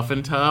crazy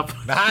muffin top.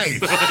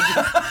 Nice.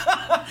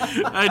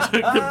 I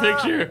took the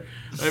picture.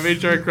 I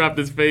made sure I cropped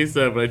his face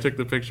up, but I took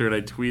the picture and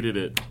I tweeted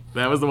it.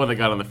 That was the one that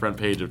got on the front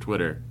page of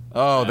Twitter.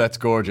 Oh, that's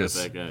gorgeous.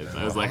 That guy. So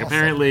I was like,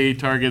 apparently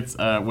Target's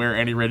wear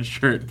any red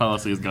shirt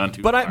policy has gone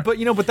too far.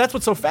 But that's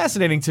what's so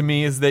fascinating to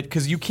me is that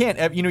because you can't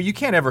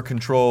ever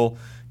control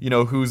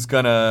who's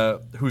gonna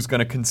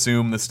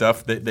consume the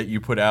stuff that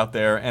you put out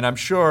there, and I'm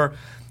sure.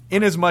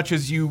 In as much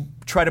as you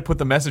try to put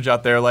the message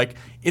out there, like,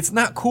 it's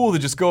not cool to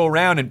just go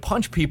around and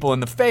punch people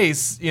in the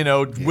face,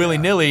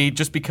 willy-nilly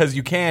just because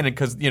you can and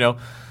because,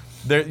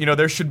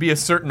 there should be a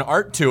certain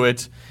art to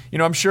it.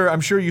 I'm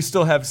sure you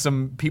still have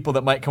some people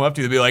that might come up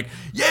to you and be like,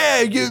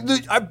 yeah,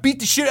 I beat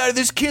the shit out of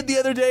this kid the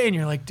other day, and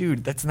you're like,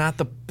 dude, that's not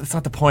the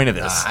point of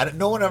this.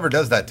 No one ever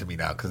does that to me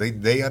now because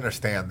they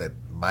understand that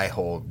my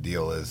whole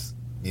deal is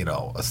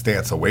a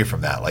stance away from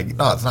that. Like,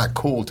 no, it's not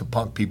cool to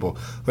punk people,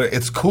 but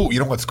it's cool.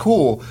 What's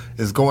cool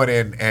is going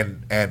in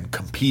and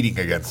competing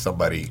against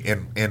somebody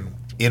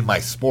in my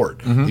sport.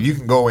 Mm-hmm. If you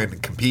can go in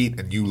and compete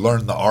and you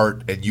learn the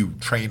art and you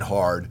train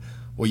hard,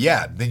 well,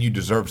 yeah, then you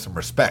deserve some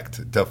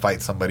respect to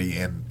fight somebody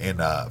in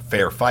a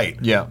fair fight.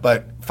 Yeah.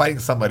 But fighting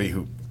somebody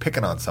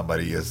picking on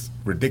somebody is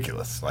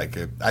ridiculous. Like,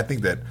 I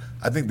think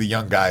the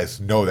young guys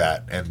know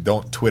that and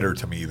don't Twitter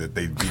to me that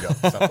they beat up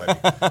somebody.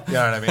 You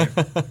know what I mean?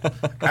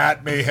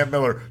 At Mayhem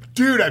Miller,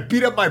 dude, I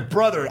beat up my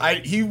brother.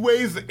 He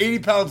weighs 80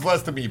 pounds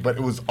less than me, but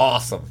it was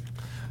awesome.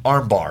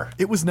 Armbar.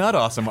 It was not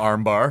awesome,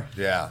 armbar.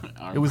 Yeah.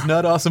 It was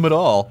not awesome at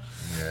all.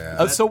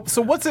 Yeah. So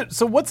what's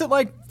it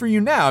like for you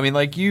now? I mean,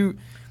 like you've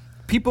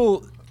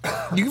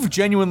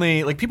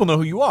genuinely, like, people know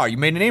who you are. You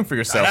made a name for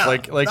yourself.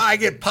 No, I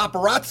get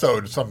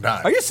paparazzoed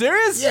sometimes. Are you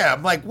serious? Yeah,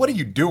 I'm like, what are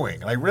you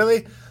doing? Like,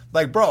 really?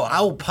 Like, bro,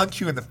 I will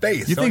punch you in the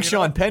face. You think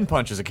Sean Penn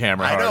punches a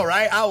camera hard? I know,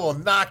 right? I will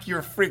knock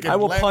your freaking I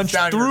will lens punch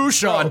down through your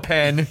Sean throat.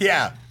 Penn.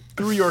 Yeah.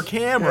 Through your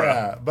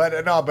camera.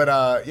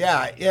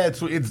 Yeah,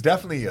 it's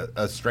definitely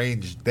a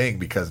strange thing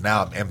because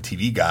now I'm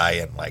MTV guy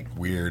and like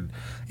weird.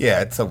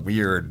 Yeah, it's a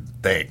weird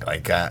thing.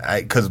 Like,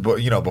 because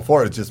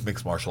before it was just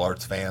mixed martial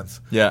arts fans.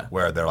 Yeah.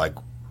 Where they're like,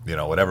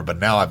 whatever. But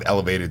now I've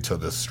elevated to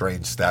the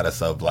strange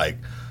status of like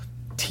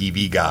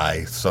TV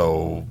guy.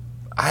 So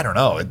I don't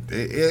know.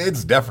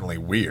 It's definitely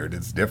weird.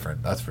 It's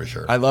different. That's for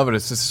sure. I love it.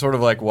 It's just sort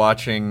of like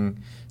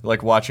watching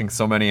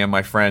so many of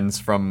my friends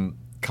from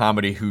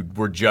comedy who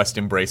were just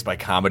embraced by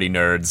comedy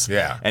nerds.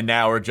 Yeah. And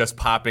now are just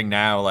popping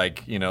now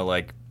like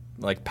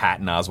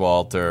Patton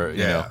Oswalt or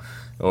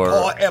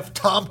Paul F.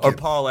 Tompkins. Or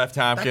Paul F.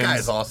 Tompkins. That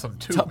guy's awesome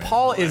too. Man.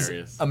 Paul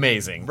Hilarious. is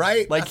amazing,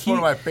 right? Like That's one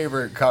of my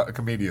favorite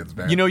comedians,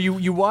 man.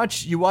 You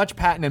watch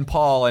Patton and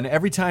Paul, and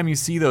every time you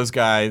see those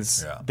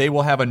guys, they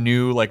will have a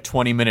new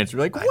 20 minutes.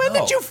 You're like, when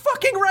did you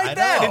fucking write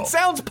that? It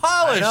sounds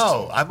polished. I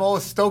know. I'm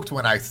always stoked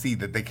when I see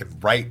that they can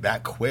write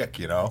that quick.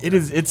 It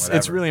is.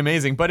 It's really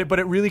amazing. But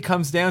it really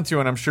comes down to,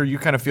 and I'm sure you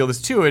kind of feel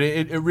this too.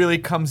 It really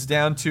comes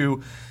down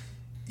to,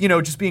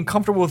 just being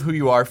comfortable with who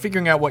you are,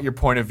 figuring out what your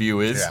point of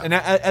view is. Yeah. And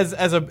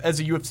as a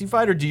UFC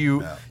fighter, do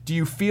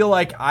you feel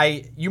like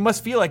you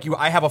must feel like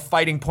I have a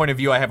fighting point of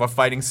view, I have a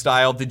fighting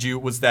style.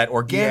 Was that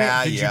organic?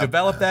 Yeah, did you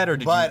develop that, or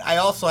But I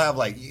also have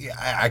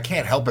I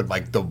can't help it.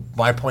 Like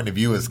my point of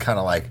view is kind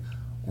of like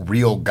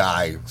real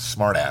guy,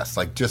 smartass.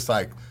 Like just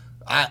like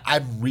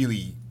I'm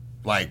really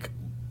like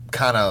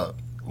kind of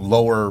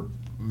lower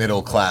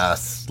middle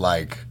class.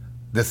 Like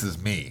this is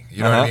me.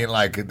 You know what I mean?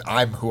 Like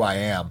I'm who I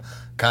am.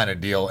 Kind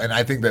of deal, and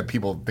I think that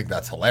people think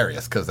that's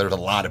hilarious because there's a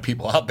lot of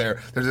people out there.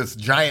 There's this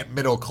giant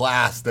middle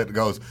class that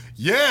goes,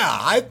 "Yeah,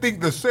 I think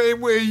the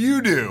same way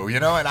you do,"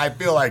 and I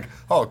feel like,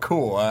 "Oh,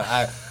 cool."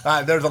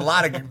 There's a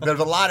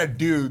lot of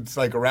dudes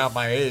like around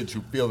my age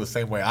who feel the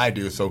same way I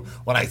do. So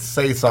when I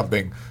say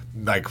something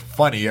like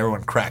funny,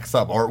 everyone cracks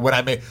up. Or when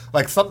I make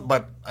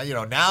but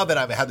now that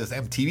I've had this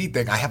MTV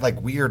thing, I have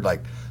like weird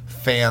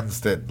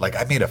fans that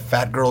I made a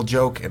fat girl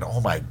joke and oh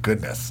my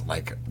goodness,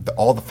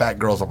 all the fat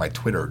girls on my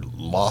Twitter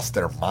lost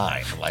their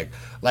mind.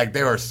 Like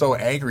they were so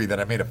angry that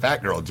I made a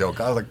fat girl joke.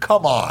 I was like,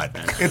 come on,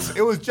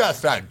 it was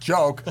just a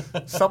joke.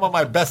 Some of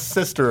my best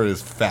sister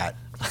is fat.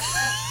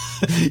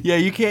 Yeah,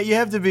 you can't. You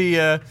have to be.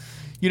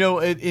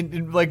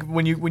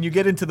 When you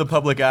get into the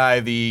public eye,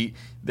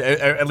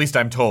 at least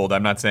I'm told.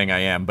 I'm not saying I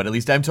am, but at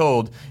least I'm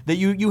told that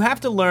you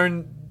have to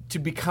learn to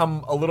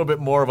become a little bit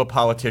more of a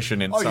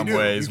politician in some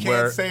ways. You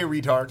can't say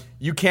retard.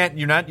 You can't.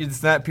 You're not.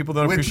 It's not. People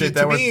don't appreciate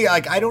that word. To me,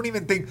 I don't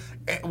even think.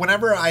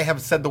 Whenever I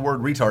have said the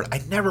word retard,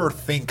 I never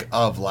think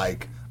of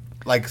like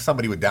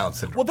somebody with Down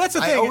syndrome. Well, that's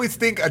the thing. I always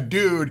think a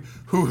dude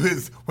who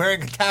is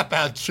wearing a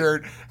tap-out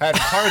shirt at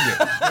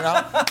Target.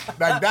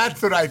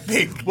 That's what I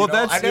think. Well,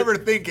 I never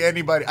think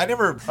anybody. I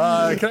never. Can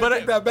I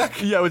take that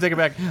back? Yeah, we'll take it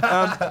back.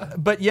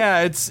 But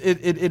yeah,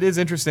 it is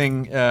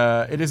interesting.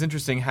 It is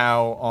interesting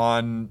how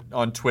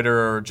on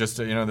Twitter or just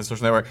the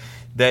social network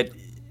that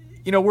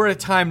we're at a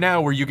time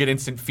now where you get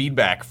instant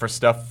feedback for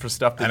stuff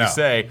that you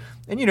say,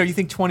 and you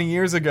think 20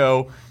 years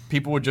ago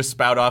people would just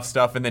spout off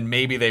stuff and then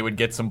maybe they would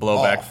get some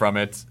blowback from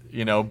it.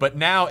 But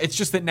now it's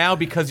just that now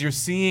because you're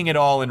seeing it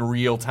all in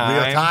real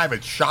time.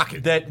 It's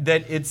shocking.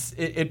 That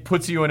it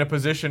puts you in a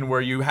position where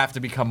you have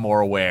to become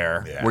more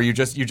aware. Yeah. Where you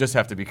just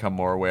have to become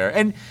more aware.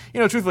 And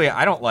truthfully,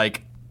 I don't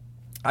like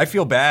I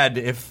feel bad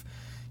if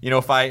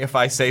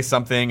I say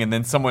something and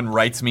then someone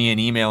writes me an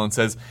email and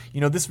says,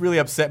 this really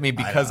upset me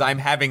because I'm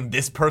having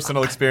this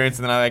personal experience,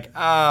 and then I'm like,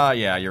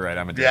 yeah, you're right,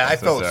 I'm a dick. Yeah, I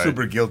felt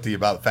super guilty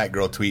about the fat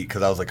girl tweet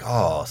because I was like,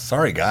 oh,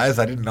 sorry guys,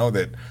 I didn't know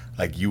that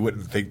like you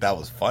wouldn't think that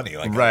was funny.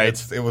 Like,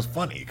 right. It was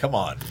funny. Come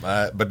on.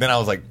 But then I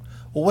was like,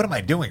 well, what am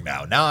I doing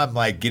now? Now I'm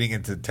like getting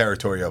into the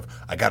territory of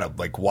I gotta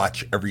like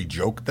watch every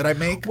joke that I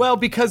make. Well,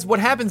 because what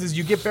happens is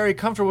you get very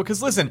comfortable.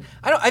 Because listen,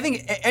 I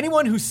think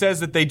anyone who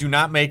says that they do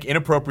not make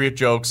inappropriate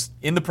jokes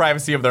in the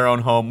privacy of their own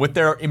home with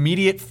their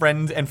immediate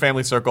friend and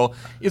family circle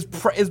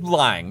is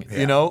lying.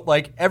 Yeah.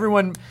 Like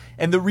everyone.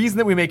 And the reason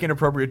that we make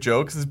inappropriate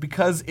jokes is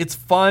because it's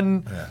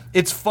fun. Yeah.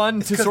 It's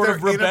fun to sort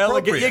of rebel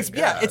against.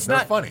 Yeah, it's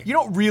not funny. You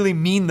don't really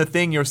mean the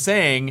thing you're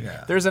saying.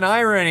 Yeah. There's an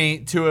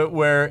irony to it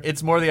where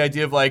it's more the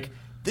idea of like,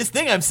 this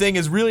thing I'm saying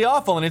is really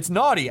awful and it's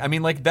naughty. I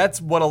mean, like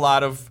that's what a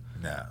lot of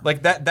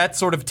like that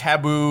sort of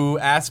taboo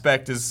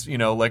aspect is,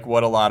 like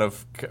what a lot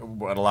of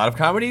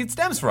comedy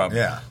stems from.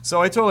 Yeah.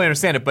 So I totally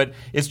understand it, but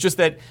it's just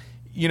that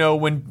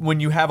when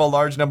you have a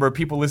large number of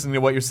people listening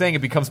to what you're saying,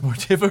 it becomes more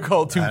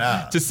difficult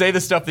to say the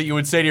stuff that you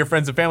would say to your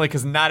friends and family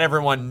because not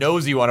everyone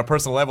knows you on a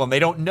personal level and they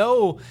don't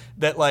know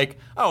that like,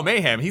 oh,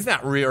 Mayhem, he's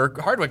not real, or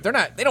Hardwick,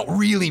 they don't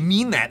really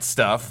mean that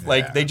stuff. Yeah.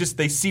 Like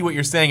they see what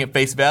you're saying at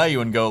face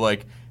value and go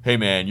like, hey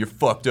man, you're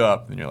fucked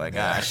up, and you're like,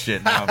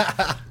 shit, no,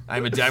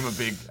 I'm a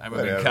big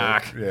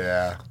cock.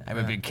 Yeah, I'm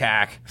a big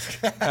cack.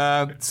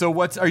 So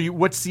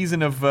what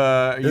season of?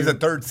 There's a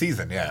third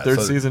season, yeah.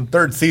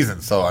 Third season.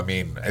 So I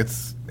mean,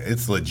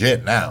 it's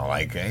legit now,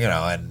 like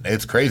and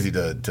it's crazy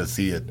to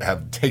see it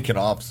have taken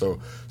off so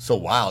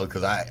wild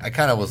because I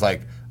kind of was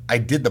like, I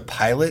did the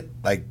pilot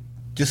like.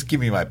 Just give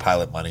me my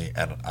pilot money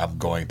and I'm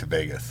going to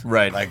Vegas.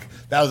 Right. Like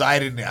that was I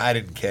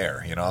didn't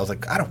care. I was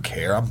like, I don't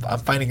care. I'm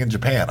fighting in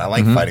Japan. I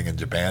like fighting in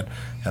Japan,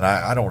 and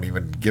I don't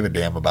even give a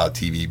damn about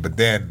TV. But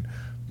then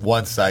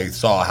once I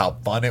saw how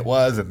fun it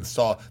was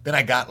then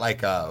I got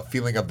like a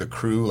feeling of the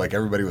crew, like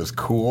everybody was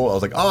cool. I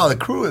was like, oh, the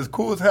crew is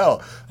cool as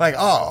hell. Like,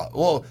 oh,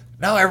 well,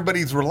 now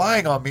everybody's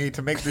relying on me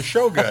to make the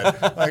show good.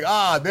 Like,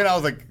 then I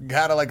was like,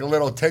 had a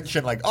little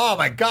tension, like, oh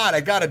my God,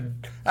 I gotta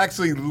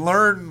actually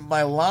learn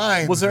my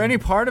lines. Was there any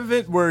part of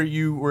it where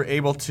you were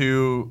able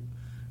to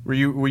were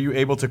you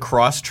able to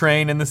cross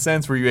train in the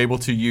sense? Were you able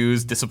to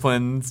use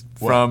disciplines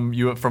from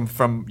your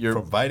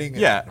fighting?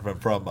 Yeah.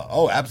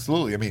 Oh,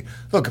 absolutely. I mean,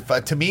 look,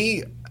 to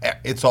me,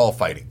 it's all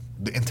fighting.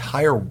 The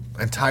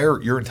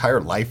your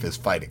entire life is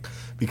fighting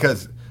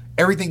because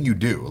everything you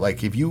do,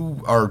 like if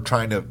you are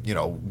trying to,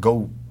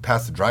 go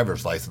pass the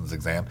driver's license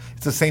exam,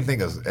 it's the same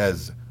thing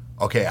as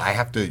okay, I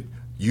have to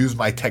use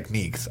my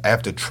techniques. I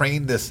have to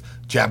train this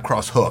jab,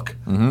 cross, hook,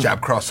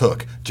 jab, cross,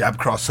 hook, jab,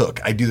 cross, hook.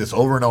 I do this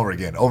over and over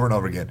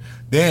again.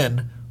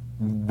 Then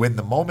when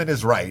the moment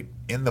is right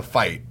in the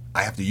fight,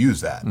 I have to use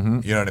that. You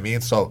know what I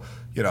mean? So,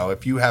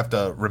 if you have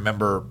to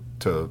remember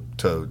to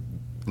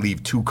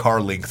leave 2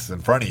 car lengths in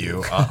front of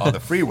you on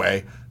the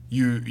freeway,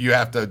 you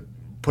have to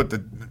put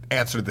the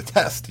answer to the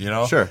test,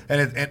 Sure.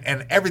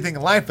 And everything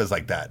in life is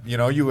like that.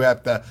 You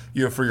have to,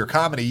 for your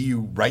comedy,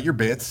 you write your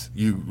bits,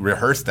 you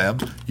rehearse them,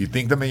 you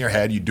think them in your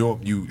head, you do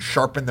them, you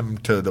sharpen them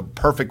to the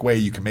perfect way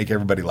you can make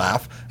everybody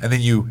laugh, and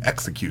then you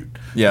execute.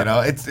 Yeah.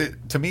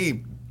 To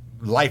me,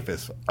 life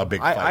is a big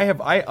fight.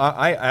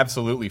 I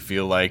absolutely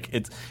feel like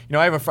it's,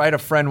 I had a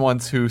friend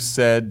once who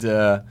said,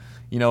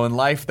 in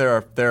life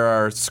there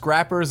are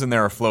scrappers and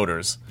there are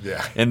floaters.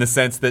 Yeah. In the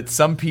sense that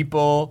some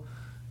people,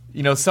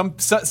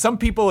 some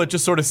people it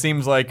just sort of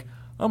seems like,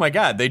 oh my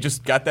God, they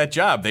just got that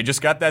job, they just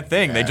got that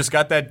thing, they just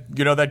got that,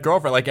 that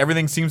girlfriend. Like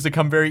everything seems to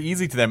come very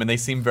easy to them and they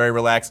seem very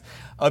relaxed.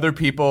 Other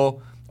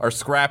people are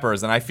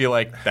scrappers, and I feel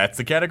like that's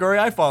the category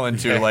I fall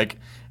into. Yeah. Like,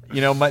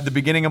 the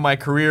beginning of my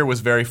career was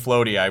very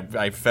floaty.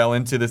 I fell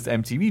into this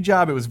MTV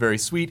job. It was very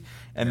sweet.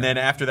 And then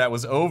after that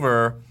was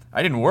over,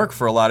 I didn't work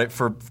for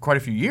quite a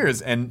few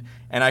years, and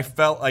I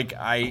felt like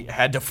I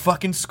had to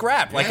fucking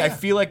scrap. Like I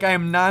feel like I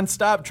am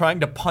nonstop trying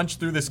to punch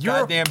through this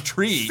goddamn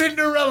tree.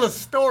 Cinderella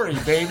story,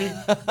 baby.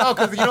 No,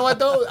 because you know what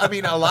though? I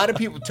mean, a lot of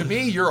people. To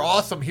me, you're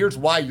awesome. Here's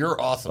why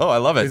you're awesome. Oh, I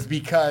love it. Is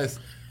because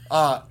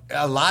a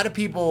lot of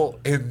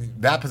people in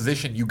that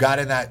position you got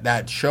in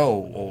that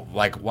show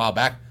like a while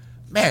back.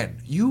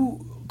 Man,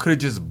 you could have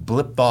just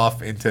blipped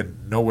off into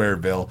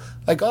Nowhereville.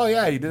 Like, oh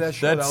yeah, you did that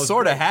show. That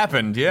sort of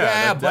happened,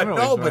 yeah.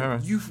 Yeah,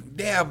 but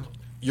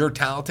you're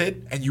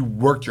talented and you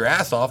worked your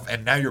ass off,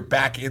 and now you're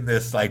back in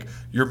this, like,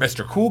 you're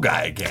Mr. Cool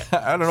Guy again.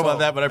 I don't know about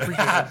that, but I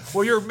appreciate it.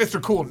 Well, you're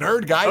Mr. Cool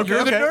Nerd Guy. Okay,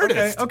 you're the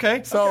nerdist.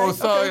 Okay. So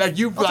like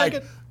you've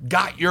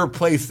got your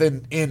place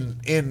in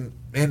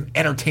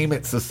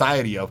entertainment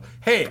society of,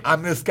 hey,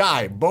 I'm this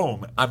guy,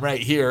 boom, I'm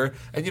right here,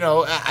 and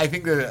I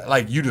think that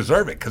like you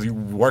deserve it because you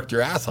worked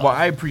your ass off. Well,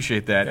 I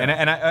appreciate that, yeah.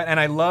 and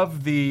I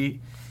love the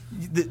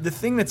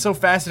thing that's so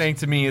fascinating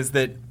to me is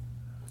that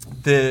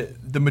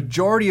the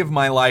majority of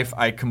my life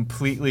I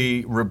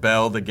completely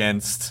rebelled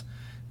against,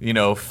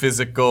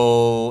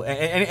 physical,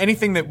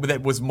 anything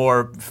that was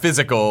more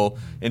physical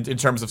in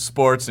terms of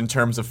sports, in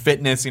terms of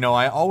fitness.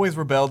 I always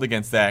rebelled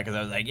against that because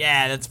I was like,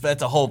 yeah,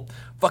 that's a whole,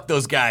 fuck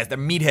those guys, they're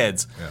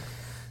meatheads. Yeah.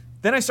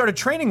 then I started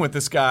training with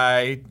this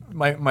guy,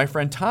 my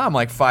friend Tom,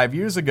 like 5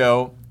 years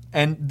ago,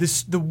 and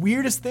the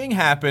weirdest thing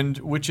happened,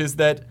 which is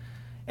that,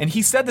 and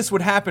he said this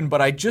would happen,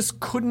 but I just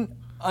couldn't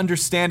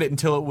understand it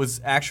until it was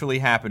actually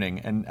happening.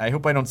 And I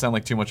hope I don't sound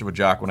like too much of a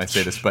jock when I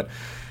say this,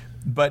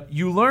 but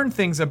you learn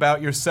things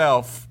about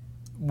yourself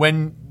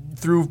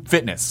through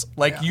fitness.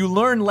 Like you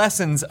learn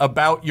lessons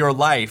about your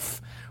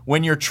life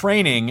when you're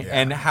training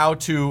and how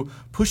to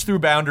push through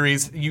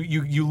boundaries.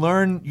 You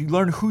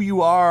learn who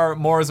you are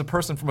more as a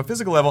person from a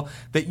physical level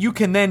that you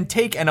can then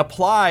take and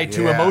apply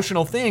to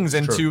emotional things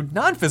and to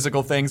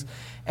non-physical things.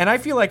 And I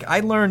feel like I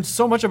learned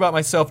so much about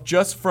myself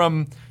just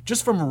from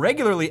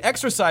regularly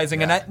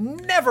exercising, and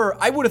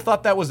I would have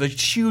thought that was a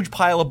huge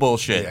pile of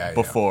bullshit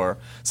before.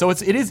 So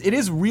it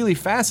is really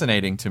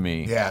fascinating to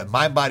me. Yeah,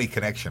 mind-body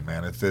connection,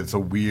 man. It's a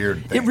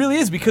weird thing. It really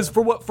is, because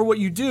for what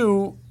you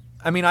do,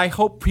 I mean, I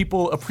hope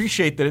people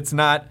appreciate that it's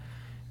not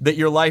that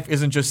your life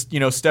isn't just,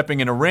 stepping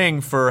in a ring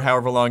for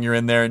however long you're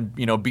in there and,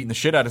 beating the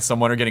shit out of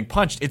someone or getting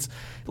punched. It's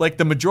like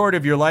the majority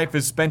of your life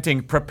is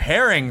spent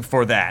preparing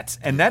for that.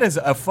 And that is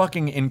a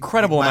fucking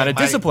incredible amount of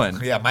discipline.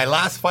 Yeah, my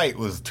last fight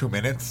was 2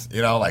 minutes,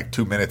 like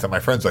 2 minutes. And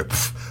my friend's like,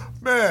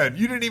 man,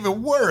 you didn't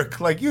even work.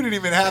 Like, you didn't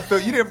even have to,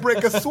 you didn't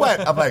break a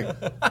sweat. I'm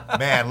like,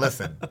 man,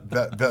 listen,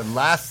 the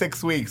last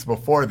 6 weeks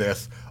before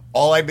this,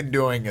 all I've been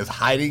doing is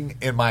hiding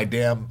in my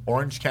damn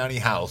Orange County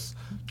house,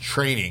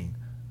 training.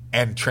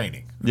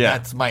 Yeah.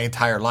 That's my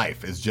entire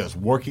life, is just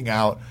working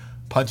out,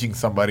 punching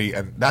somebody,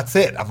 and that's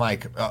it. I'm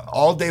like,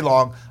 all day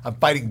long, I'm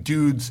fighting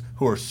dudes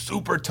who are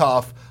super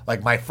tough,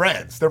 like my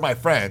friends. They're my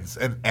friends,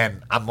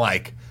 and I'm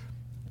like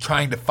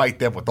trying to fight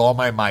them with all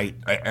my might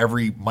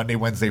every Monday,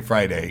 Wednesday,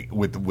 Friday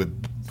with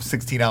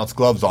 16-ounce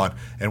gloves on,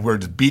 and we're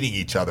just beating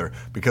each other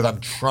because I'm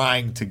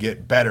trying to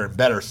get better and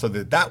better so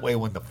that way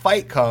when the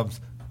fight comes,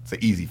 it's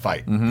an easy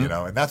fight,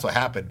 and that's what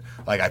happened.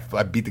 Like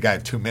I beat the guy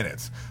in 2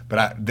 minutes,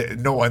 but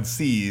no one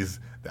sees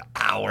the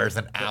hours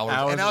and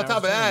hours. And on top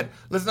of that,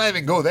 let's not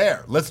even go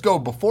there. Let's go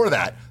before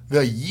that.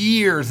 The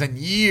years and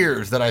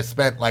years that I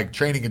spent like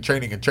training,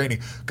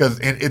 because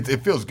it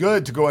feels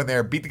good to go in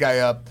there, beat the guy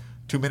up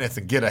 2 minutes,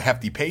 and get a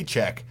hefty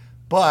paycheck.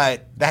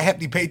 But that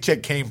hefty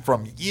paycheck came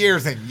from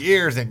years and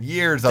years and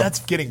years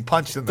of getting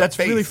punched in the face.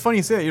 That's really funny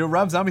you say that.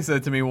 Rob Zombie said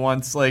it to me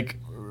once. Like,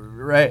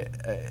 right?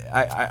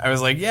 I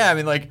was like, yeah. I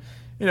mean, like,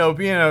 being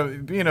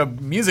a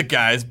music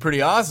guy is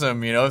pretty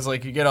awesome. It's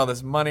like you get all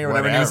this money or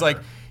whatever. And he was like,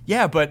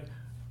 yeah, but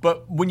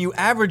when you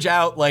average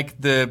out like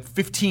the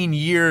 15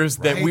 years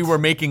that we were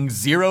making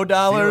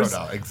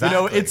 $0,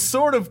 exactly. It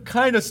sort of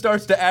kind of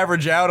starts to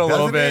average out a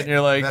little bit. And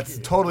you're like, that's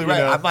totally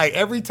right. I'm like,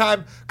 every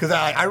time, because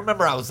I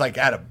remember I was like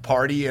at a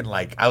party and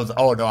like I was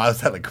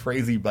at a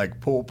crazy like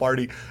pool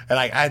party, and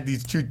like I had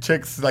these two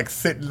chicks like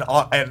sitting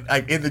on and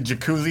like in the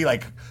jacuzzi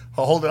like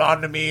holding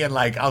on to me, and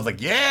like I was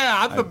like, yeah,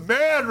 I'm the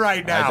man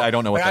right now. I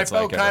don't know what that's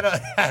like. I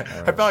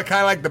felt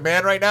kind of like the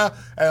man right now,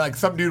 and like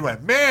some dude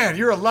went, man,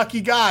 you're a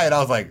lucky guy, and I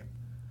was like,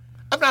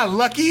 I'm not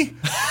lucky.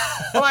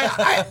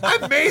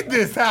 I made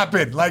this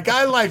happen.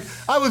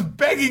 I was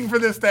begging for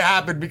this to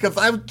happen because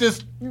I was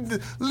just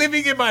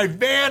living in my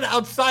van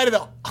outside of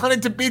the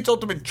Huntington Beach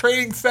Ultimate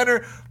Training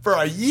Center for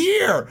a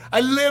year. I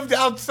lived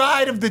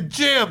outside of the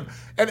gym,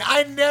 and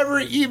I never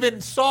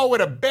even saw what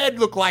a bed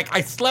looked like.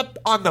 I slept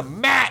on the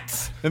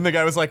mats. And the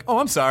guy was like, oh,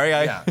 I'm sorry.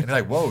 And you're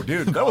like, whoa,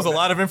 dude. That was a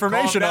lot of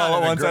information all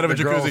at once out of a jacuzzi.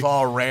 The girls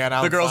all ran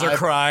outside. The girls are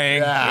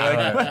crying.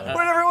 Yeah.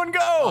 Where'd everyone go?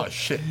 Oh,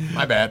 shit.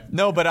 My bad.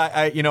 No, but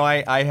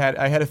I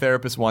had a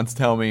therapist once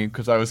tell me,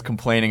 because I was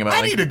complaining about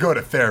I need to go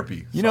to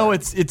therapy.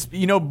 It's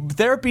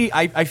therapy.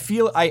 I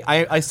feel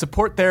I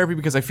support therapy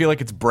because I feel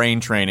like it's brain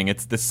training.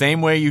 It's the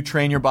same way you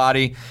train your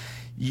body.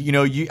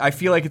 I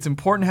feel like it's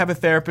important to have a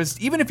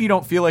therapist, even if you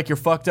don't feel like you're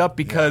fucked up,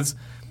 because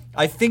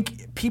I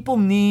think people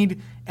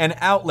need an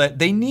outlet.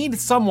 They need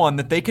someone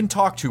that they can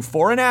talk to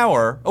for an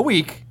hour a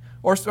week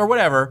or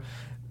whatever,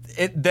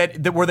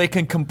 that where they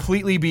can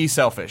completely be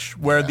selfish,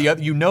 where the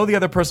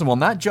other person will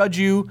not judge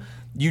you.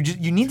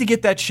 You need to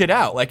get that shit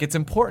out. Like, it's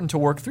important to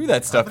work through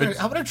that stuff. I'm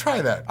gonna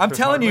try that. I'm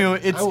telling you,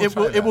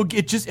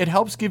 it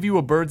helps give you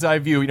a bird's eye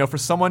view. For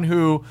someone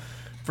who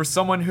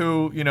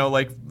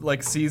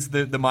sees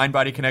the mind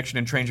body connection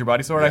and trains your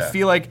body so hard. I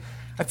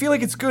feel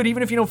like it's good,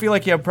 even if you don't feel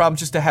like you have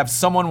problems, just to have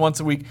someone once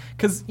a week.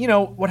 Because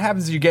what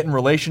happens is you get in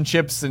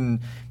relationships,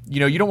 and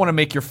you don't want to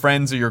make your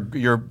friends or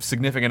your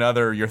significant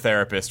other your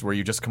therapist, where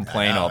you just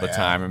complain all the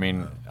time. I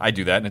mean, I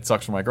do that, and it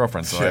sucks for my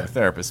girlfriend, so I have a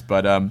therapist.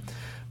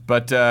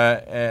 But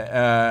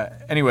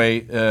anyway,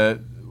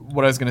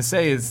 what I was going to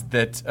say is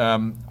that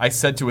I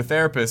said to a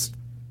therapist,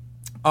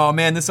 oh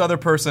man, this other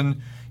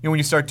person, when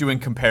you start doing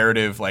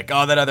comparative, like,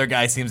 oh, that other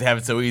guy seems to have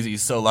it so easy,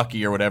 he's so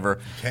lucky or whatever.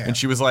 And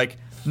she was like,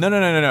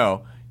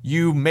 no.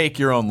 You make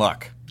your own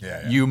luck.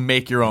 Yeah. You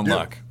make your own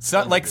luck.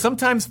 So,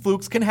 sometimes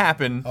flukes can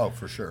happen. Oh,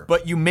 for sure.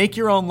 But you make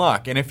your own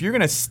luck. And if you're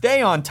going to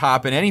stay on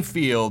top in any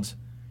field,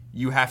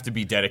 you have to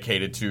be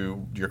dedicated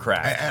to your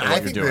craft. And I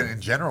think that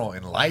in general,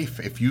 in life,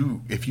 if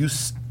you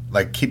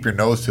keep your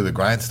nose to the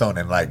grindstone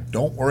and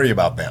don't worry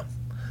about them.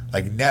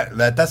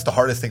 That's the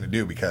hardest thing to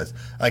do, because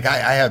I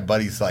have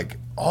buddies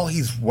all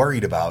he's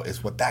worried about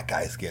is what that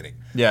guy's getting.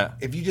 Yeah.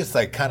 If you just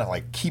like kind of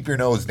like keep your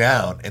nose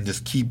down and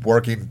just keep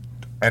working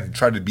and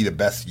try to be the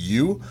best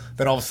you,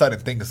 then all of a sudden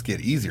things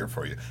get easier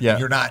for you. Yeah. And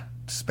you're not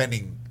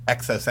spending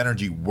excess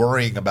energy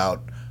worrying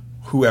about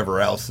whoever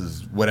else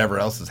is, whatever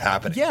else is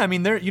happening. Yeah, I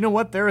mean, you know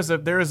what? There is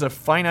a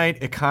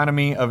finite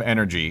economy of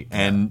energy,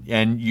 and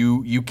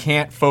you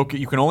can't focus.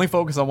 You can only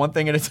focus on one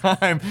thing at a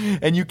time,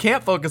 and you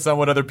can't focus on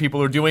what other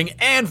people are doing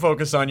and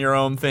focus on your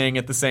own thing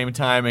at the same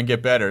time and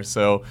get better.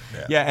 So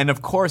yeah, and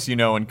of course, you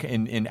know,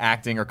 in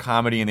acting or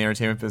comedy in the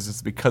entertainment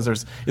business, because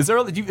is there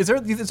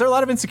a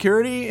lot of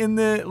insecurity in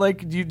the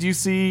like? Do you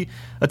see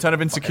a ton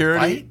of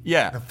insecurity?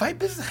 The fight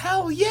business,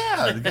 hell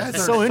yeah, the guys are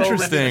so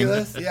interesting.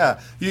 Ridiculous. Yeah,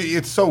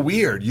 it's so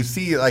weird. You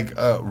see like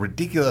a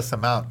ridiculous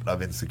amount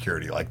of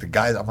insecurity. Like the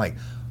guys, I'm like,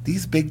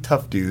 these big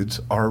tough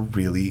dudes are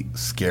really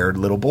scared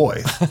little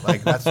boys.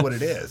 Like that's what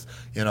it is,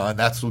 you know. And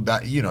that's what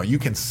that, you know, you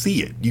can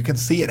see it. You can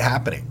see it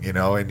happening, you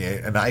know.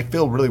 And I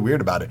feel really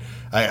weird about it.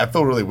 I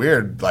feel really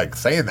weird like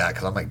saying that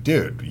because I'm like,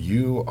 dude,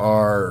 you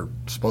are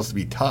supposed to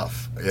be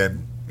tough,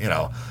 and you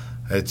know,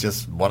 it's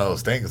just one of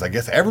those things. I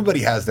guess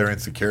everybody has their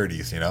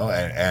insecurities, you know,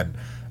 and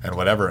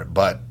whatever.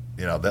 But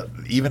you know,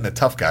 even the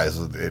tough guys,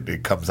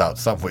 it comes out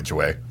some which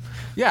way.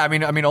 Yeah, I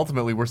mean,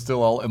 ultimately, we're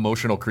still all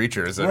emotional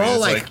creatures. We're all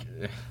like,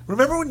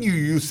 remember when you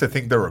used to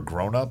think there were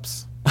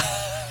grown-ups?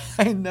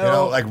 I know. You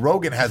know, like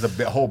Rogan has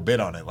a whole bit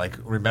on it. Like,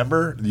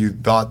 remember you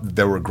thought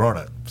there were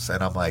grown-ups,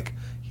 and I'm like,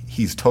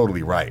 he's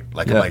totally right.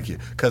 Like, I'm like,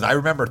 because I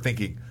remember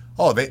thinking,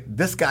 oh,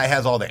 this guy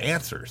has all the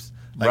answers.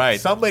 Like,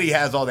 somebody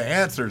has all the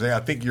answers, and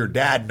I think your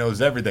dad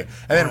knows everything.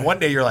 And then one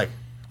day you're like,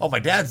 oh, my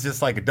dad's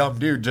just like a dumb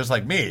dude, just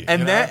like me.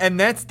 And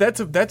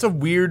that's a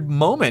weird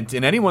moment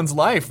in anyone's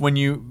life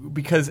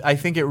because I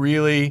think it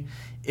really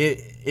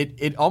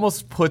it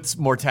almost puts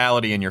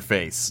mortality in your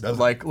face.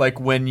 Like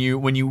when you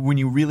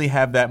really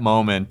have that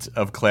moment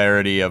of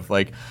clarity of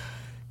like,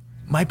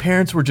 my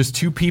parents were just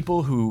two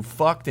people who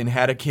fucked and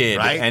had a kid,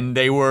 and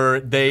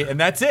and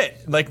that's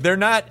it. Like they're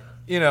not,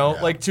 you know,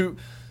 like to.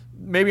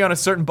 Maybe on a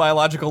certain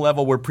biological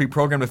level, we're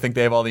pre-programmed to think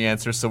they have all the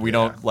answers, so we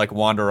don't like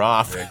wander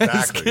off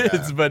as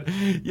kids. Yeah. But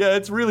yeah,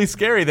 it's really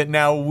scary that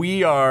now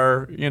we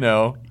are, you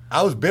know.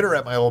 I was bitter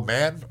at my old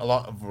man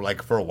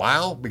for a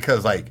while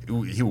because like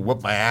he would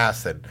whip my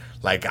ass and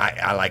like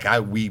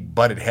we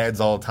butted heads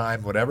all the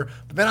time, whatever.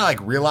 But then I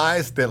like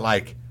realized that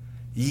like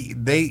he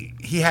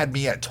had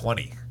me at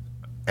 20,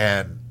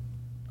 and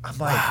I'm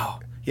like, wow,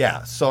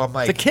 yeah. So I'm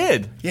like, it's a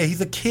kid. Yeah,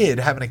 he's a kid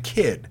having a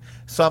kid.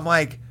 So I'm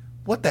like,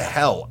 what the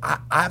hell?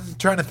 I'm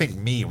trying to think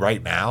me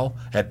right now,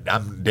 and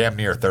I'm damn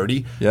near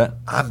 30. Yeah.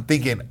 I'm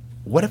thinking,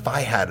 what if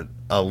I had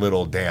a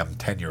little damn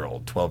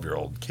 10-year-old,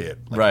 12-year-old kid?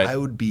 Like, I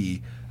would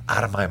be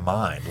out of my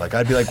mind. Like,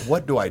 I'd be like,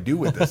 what do I do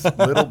with this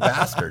little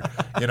bastard?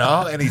 You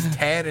know? And he's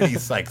 10, and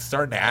he's, like,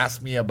 starting to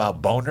ask me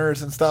about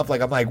boners and stuff. Like,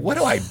 I'm like, what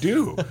do I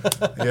do?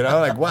 You know?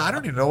 Like, well, I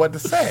don't even know what to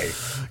say.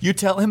 You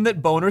tell him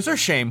that boners are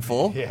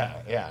shameful.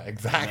 Yeah,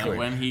 exactly. And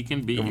when he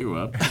can beat you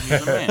up,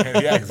 he's a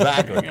man. Yeah,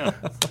 exactly.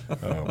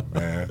 Oh,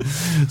 man.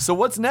 So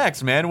what's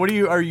next, man?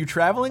 Are you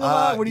traveling a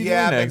lot? What are you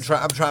doing next?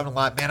 I'm traveling a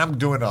lot, man. I'm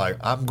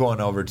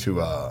going over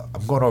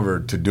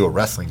to do a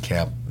wrestling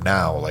camp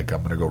now. Like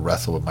I'm gonna go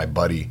wrestle with my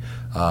buddy,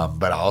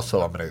 but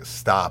also I'm gonna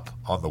stop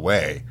on the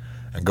way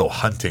and go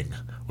hunting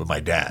with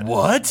my dad.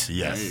 What?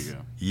 Yes. There you go.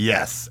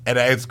 Yes, and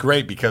it's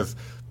great because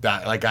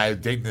like I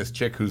dating this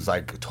chick who's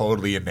like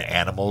totally into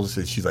animals,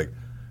 and she's like,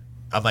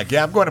 I'm like,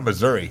 yeah, I'm going to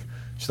Missouri.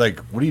 She's like,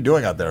 what are you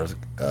doing out there? I was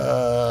like,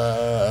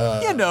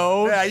 you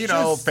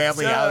know,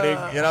 family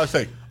outing. You know, she's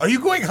like, are you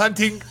going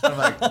hunting? I'm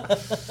like,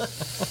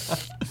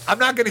 I'm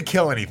not going to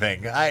kill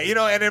anything.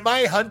 And in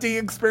my hunting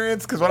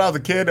experience, because when I was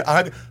a kid,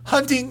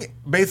 hunting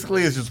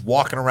basically is just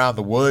walking around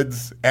the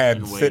woods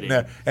and sitting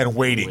there and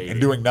waiting and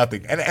doing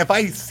nothing. And if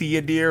I see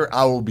a deer,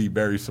 I will be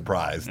very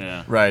surprised.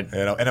 Yeah. Right.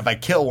 You know, and if I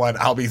kill one,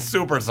 I'll be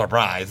super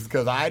surprised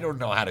because I don't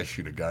know how to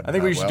shoot a gun. I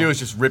think what you should do is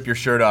just rip your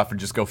shirt off and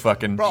just go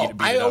fucking Bro, beat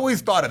it I up.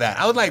 always thought of that.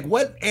 I was like,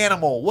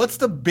 what's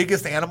the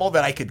biggest animal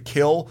that I could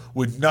kill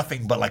with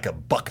nothing but like a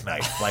buck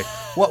knife? Like,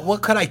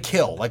 what could I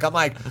kill? Like, I'm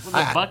like, with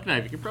a buck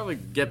knife, you could probably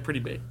get pretty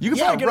big. You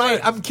can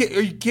probably get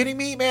are you kidding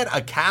me, man?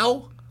 A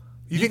cow?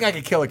 You think I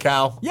could kill a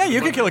cow? Yeah,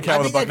 you could kill a cow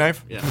with a buck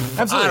knife. Yeah.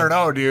 Absolutely. I don't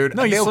know, dude.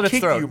 No, you They'll slit its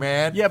kick throat. you,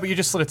 man. Yeah, but you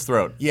just slit its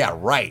throat. Yeah,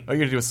 right. All you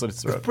gotta do is slit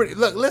its throat.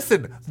 Look,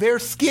 listen. Their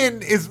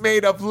skin is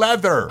made of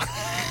leather.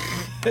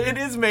 It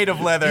is made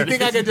of leather. You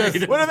think I could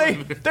just... What are they?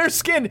 Their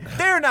skin,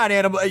 they're not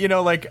animal. You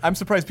know, like, I'm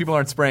surprised people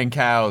aren't spraying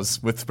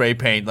cows with spray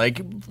paint.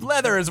 Like,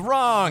 leather is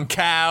wrong,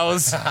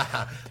 cows.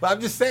 But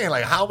I'm just saying,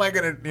 like, how am I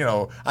going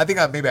to, I think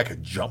maybe I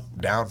could jump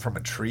down from a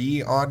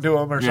tree onto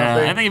them or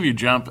something. I think if you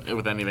jump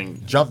with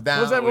anything. Jump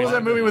down. What was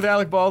that movie with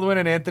Alec Baldwin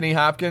and Anthony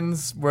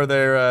Hopkins where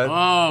they're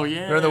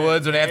they're in the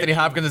woods and Anthony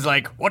Hopkins is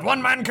like, what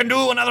one man can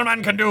do, another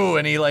man can do.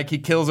 And he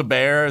kills a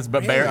bear,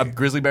 a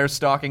grizzly bear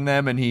stalking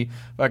them, and he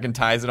fucking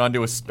ties it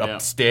onto a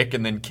stick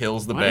and then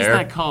kills the bear. What is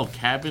that called?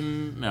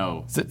 Cabin?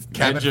 No.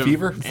 Cabin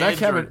fever? It's not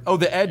cabin. Oh,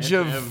 the edge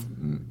of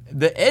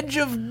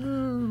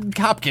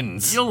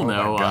Hopkins. You'll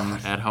know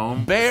at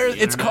home. Bears.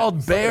 It's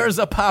called Bears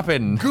a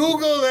Poppin'.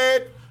 Google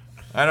it.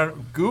 I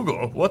don't.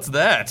 Google. What's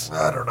that?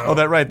 I don't know. Oh,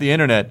 that right. The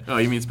internet. Oh,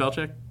 you mean spell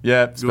check?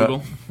 Yeah.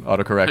 Google.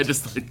 Autocorrect. I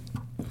just.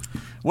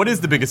 What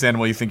is the biggest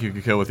animal you think you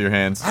could kill with your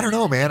hands? I don't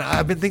know, man.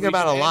 I've been thinking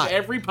about it a lot.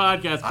 Every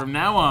podcast from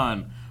now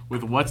on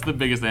with what's the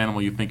biggest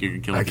animal you think you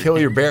could kill? I kill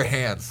your bare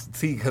hands.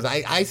 See, because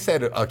I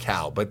said a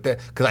cow, but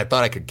because I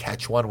thought I could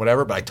catch one,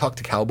 whatever. But I talked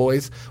to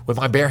cowboys. With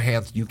my bare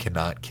hands, you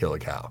cannot kill a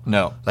cow.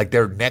 No. Like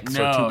their necks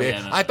are too big.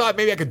 Yeah, no. I thought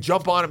maybe I could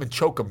jump on them and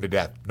choke them to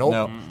death. Nope.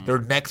 No. Their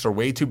necks are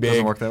way too big.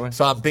 Doesn't work that way.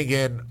 So I'm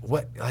thinking,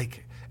 what,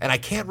 like, and I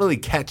can't really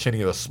catch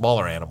any of the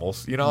smaller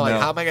animals. You know, like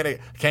how am I gonna?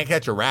 Can't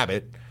catch a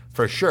rabbit.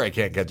 For sure, I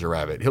can't catch a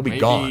rabbit. He'll be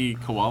gone. Maybe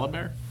koala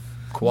bear.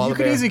 Koala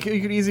bear. You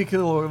could easily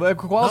kill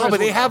koala. No, but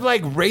they have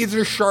like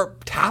razor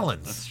sharp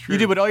talons. That's true. You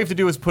do, but all you have to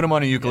do is put them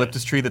on a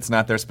eucalyptus tree that's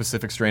not their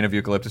specific strain of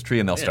eucalyptus tree,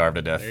 and they'll starve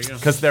to death there you go.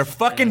 because they're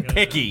fucking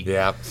picky.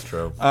 Yeah, it's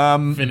true.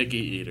 Finicky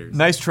eaters.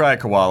 Nice try,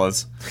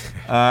 koalas.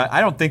 I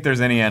don't think there's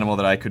any animal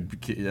that I could.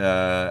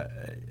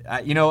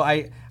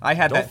 I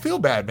had Don't that. feel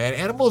bad, man.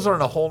 Animals are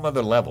on a whole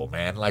nother level,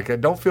 man.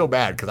 Like, don't feel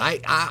bad because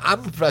I'm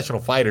a professional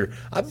fighter.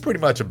 I'm pretty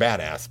much a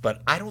badass,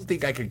 but I don't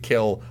think I could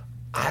kill.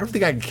 I don't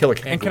think I can kill a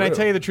kangaroo. And can I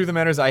tell you the truth of the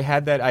matter is, I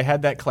had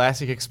that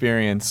classic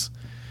experience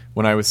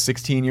when I was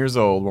 16 years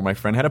old, where my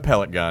friend had a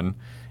pellet gun,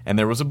 and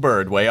there was a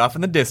bird way off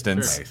in the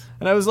distance, Nice.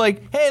 and I was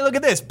like, "Hey, look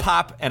at this!"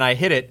 Pop, and I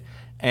hit it.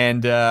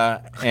 And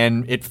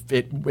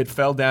it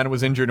fell down and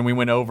was injured, and we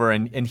went over,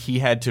 and he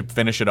had to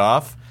finish it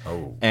off.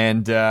 Oh.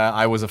 And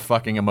I was a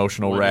fucking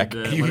emotional wreck.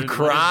 You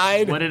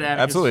cried? What did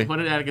Atticus, Absolutely. What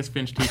did Atticus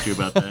Finch teach you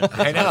about that?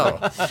 I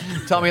know.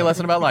 Tell me a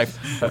lesson about life.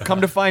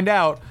 Come to find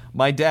out,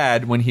 my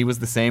dad, when he was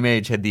the same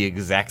age, had the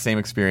exact same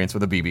experience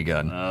with a BB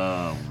gun.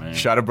 Oh man!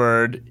 Shot a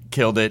bird,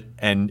 killed it,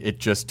 and it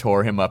just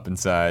tore him up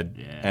inside.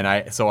 Yeah. And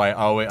I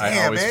always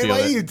Damn, man, feel why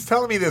are it. you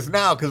telling me this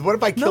now? Because what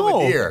if I kill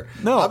No. a deer?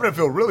 No. I'm gonna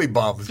feel really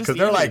bummed because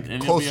they're eat like it,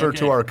 and you'll be closer okay.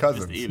 to our Just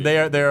cousins. eat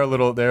it. They're a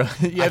little.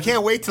 Yeah, I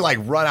can't wait to like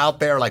run out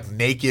there like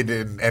naked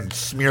and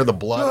smear the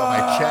blood on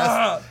my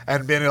chest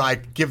and then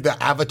like give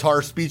the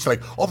Avatar speech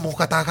like "Oh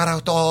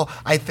mokatagarato,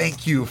 I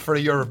thank you for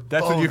your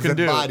That's what you bones can and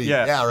do. body."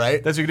 Yeah,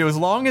 right. That's what you can do. As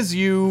long as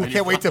you. I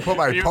can't wait to put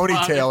my Your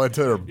ponytail into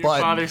their Your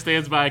butt. father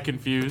stands by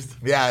confused.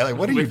 Yeah, like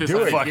what are you With this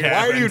doing? fuck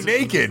Why are you happens.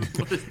 naked?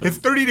 It's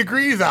 30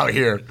 degrees out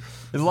here.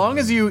 As long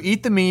as you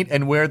eat the meat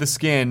and wear the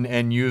skin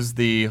and use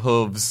the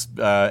hooves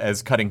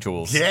as cutting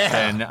tools,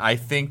 Yeah. and I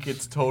think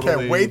it's totally.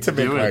 Can't wait to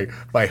make Do it.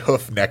 my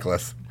hoof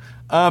necklace.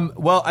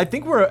 Well, I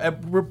think we're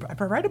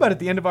right about at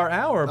the end of our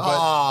hour, but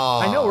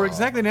Aw. I know we're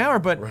exactly an hour,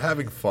 but We're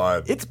having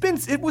fun.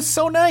 it was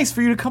so nice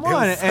for you to come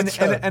on, was and, such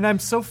a and I'm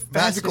so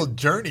magical fascinated.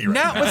 journey right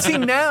Now, but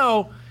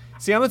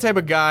see, I'm the type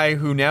of guy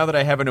who, now that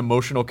I have an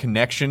emotional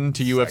connection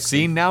to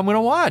UFC, now I'm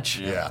gonna watch.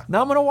 Yeah.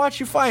 Now I'm gonna watch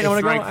you fight. I want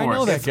to go. Strike I know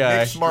Force. that It's guy.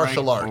 mixed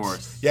martial Strike arts.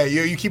 Force. Yeah,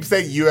 you keep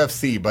saying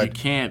UFC, but You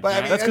can't. But,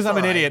 I mean, That's because it's I'm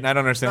an all right. idiot and I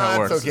don't understand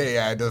how it It's works. okay.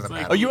 Yeah, it doesn't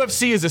matter. Oh,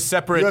 UFC is a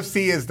separate.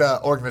 UFC is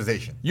the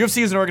organization.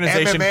 UFC is an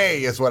organization.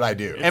 MMA is what I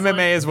do.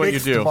 MMA is what you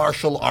Mixed do.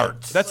 martial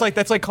arts. That's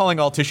like calling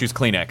all tissues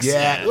Kleenex.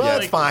 Yeah, well,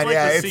 that's like, fine. Like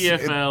Yeah, the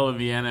it's CFL of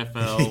the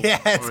NFL. Yeah,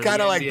 it's or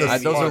kinda like NBA.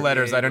 the Those are Smart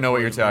letters. I don't know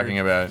what you're talking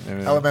about.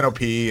 Elemental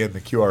P and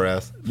the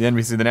QRS. The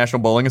NBC, the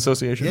National Bowling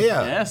Association.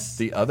 Yeah. Yes.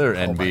 The other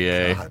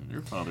NBA. God.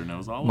 Your father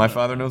knows all. My about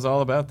father that. knows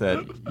all about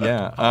that.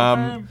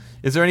 Yeah.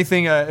 Is there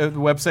anything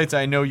websites?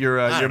 I know you're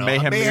I don't know.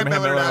 Mayhem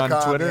Miller on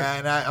MayhemMiller.com, Twitter. Yeah,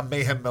 and I'm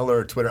Mayhem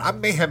Miller at Twitter.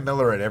 I'm Mayhem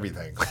Miller at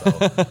everything.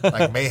 So,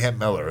 like Mayhem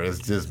Miller is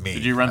just me.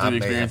 Did you run through I'm the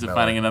experience Mayhem of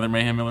Miller. finding another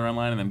Mayhem Miller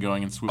online and then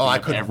going and swooping Oh, I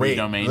up couldn't every wait.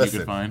 domain Listen, you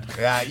could find?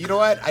 Yeah, you know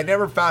what? I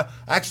never found.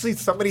 Actually,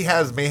 somebody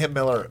has Mayhem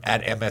Miller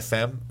at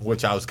MSM,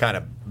 which I was kind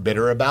of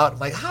bitter about. I'm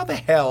like, how the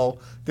hell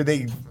did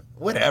they?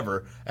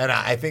 Whatever. And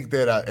I think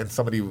that and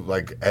somebody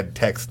like had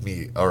texted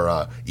me or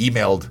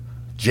emailed,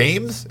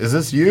 James, is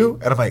this you?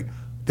 And I'm like,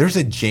 there's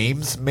a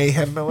James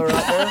Mayhem Miller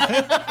out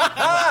there.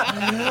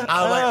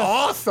 I was like,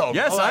 awesome.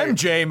 Yes, like, I'm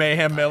Jay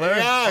Mayhem Miller.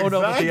 Yeah, Oh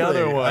no, but exactly. the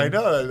other one. I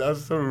know.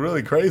 That's so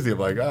really crazy. I'm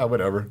like,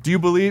 whatever. Do you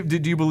believe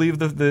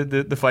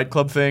the Fight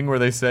Club thing where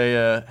they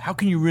say, how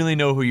can you really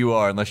know who you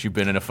are unless you've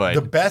been in a fight?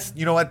 The best,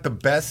 you know what? The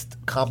best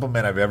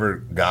compliment I've ever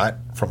got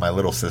from my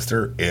little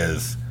sister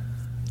is,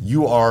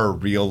 you are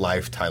real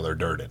life Tyler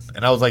Durden.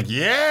 And I was like,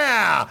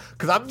 yeah,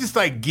 because I'm just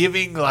like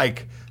giving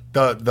like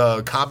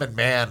the common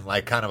man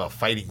like kind of a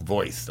fighting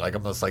voice. Like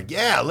I'm just like,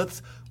 yeah,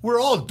 we're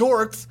all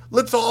dorks.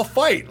 Let's all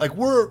fight. Like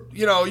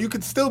you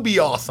could still be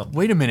awesome.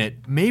 Wait a minute.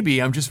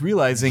 Maybe I'm just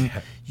realizing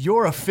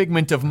you're a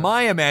figment of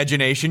my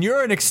imagination.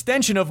 You're an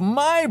extension of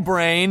my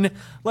brain.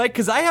 Like,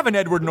 because I have an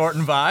Edward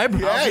Norton vibe.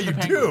 Yeah, you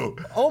do.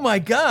 Oh my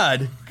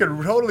God. You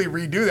could totally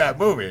redo that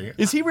movie.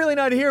 Is he really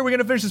not here? We're going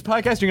to finish this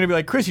podcast. You're going to be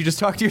like, Chris, you just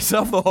talked to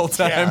yourself the whole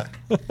time.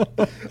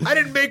 Yeah. I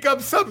didn't make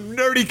up some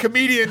nerdy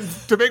comedian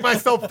to make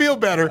myself feel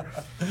better.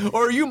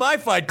 Or are you my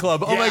Fight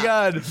Club? Oh my Yeah.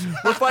 God.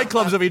 We're Fight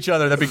Clubs of each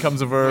other. That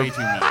becomes a verb. Way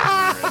too many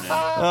right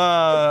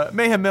now.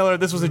 Mayhem Miller,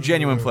 this was a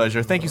genuine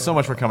pleasure. Thank you so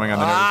much for coming on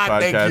the Nerdist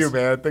Podcast. Thank you,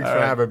 man. Thanks for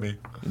having me.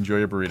 Enjoy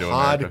your burrito,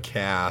 America.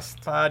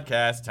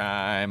 Podcast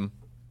time.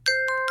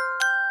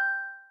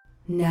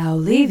 Now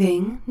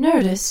leaving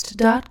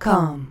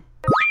Nerdist.com.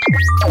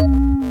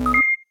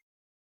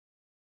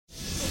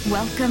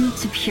 Welcome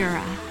to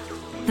Pura,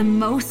 The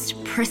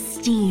most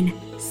pristine,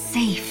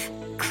 safe,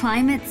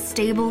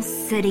 climate-stable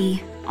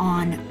city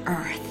on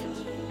Earth.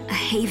 A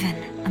haven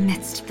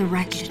amidst the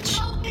wreckage.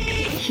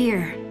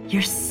 Here,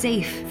 you're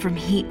safe from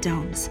heat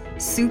domes,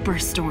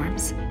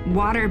 superstorms,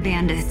 water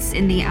bandits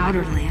in the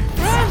outer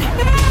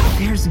lands.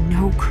 There's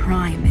no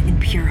crime in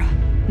Pura.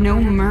 No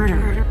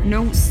murder,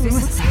 no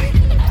suicide.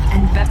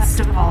 And best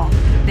of all,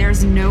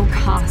 there's no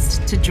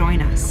cost to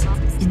join us.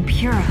 In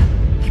Pura,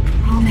 we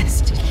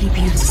promise to keep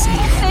you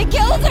safe. They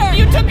killed her!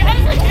 You took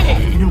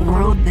everything! In a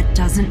world that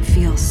doesn't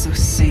feel so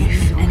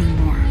safe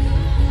anymore,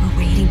 we're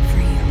waiting for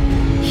you.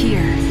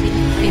 Here,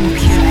 in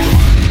Pura.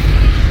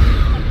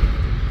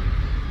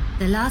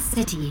 The Last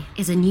City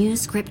is a new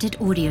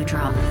scripted audio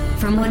drama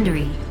from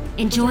Wondery.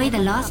 Enjoy The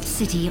Last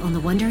City on the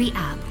Wondery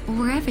app or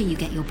wherever you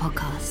get your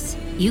podcasts.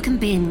 You can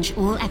binge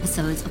all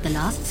episodes of The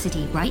Last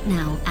City right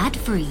now,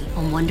 ad-free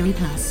on Wondery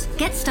Plus.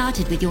 Get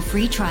started with your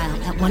free trial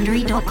at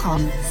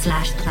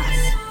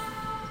Wondery.com/plus.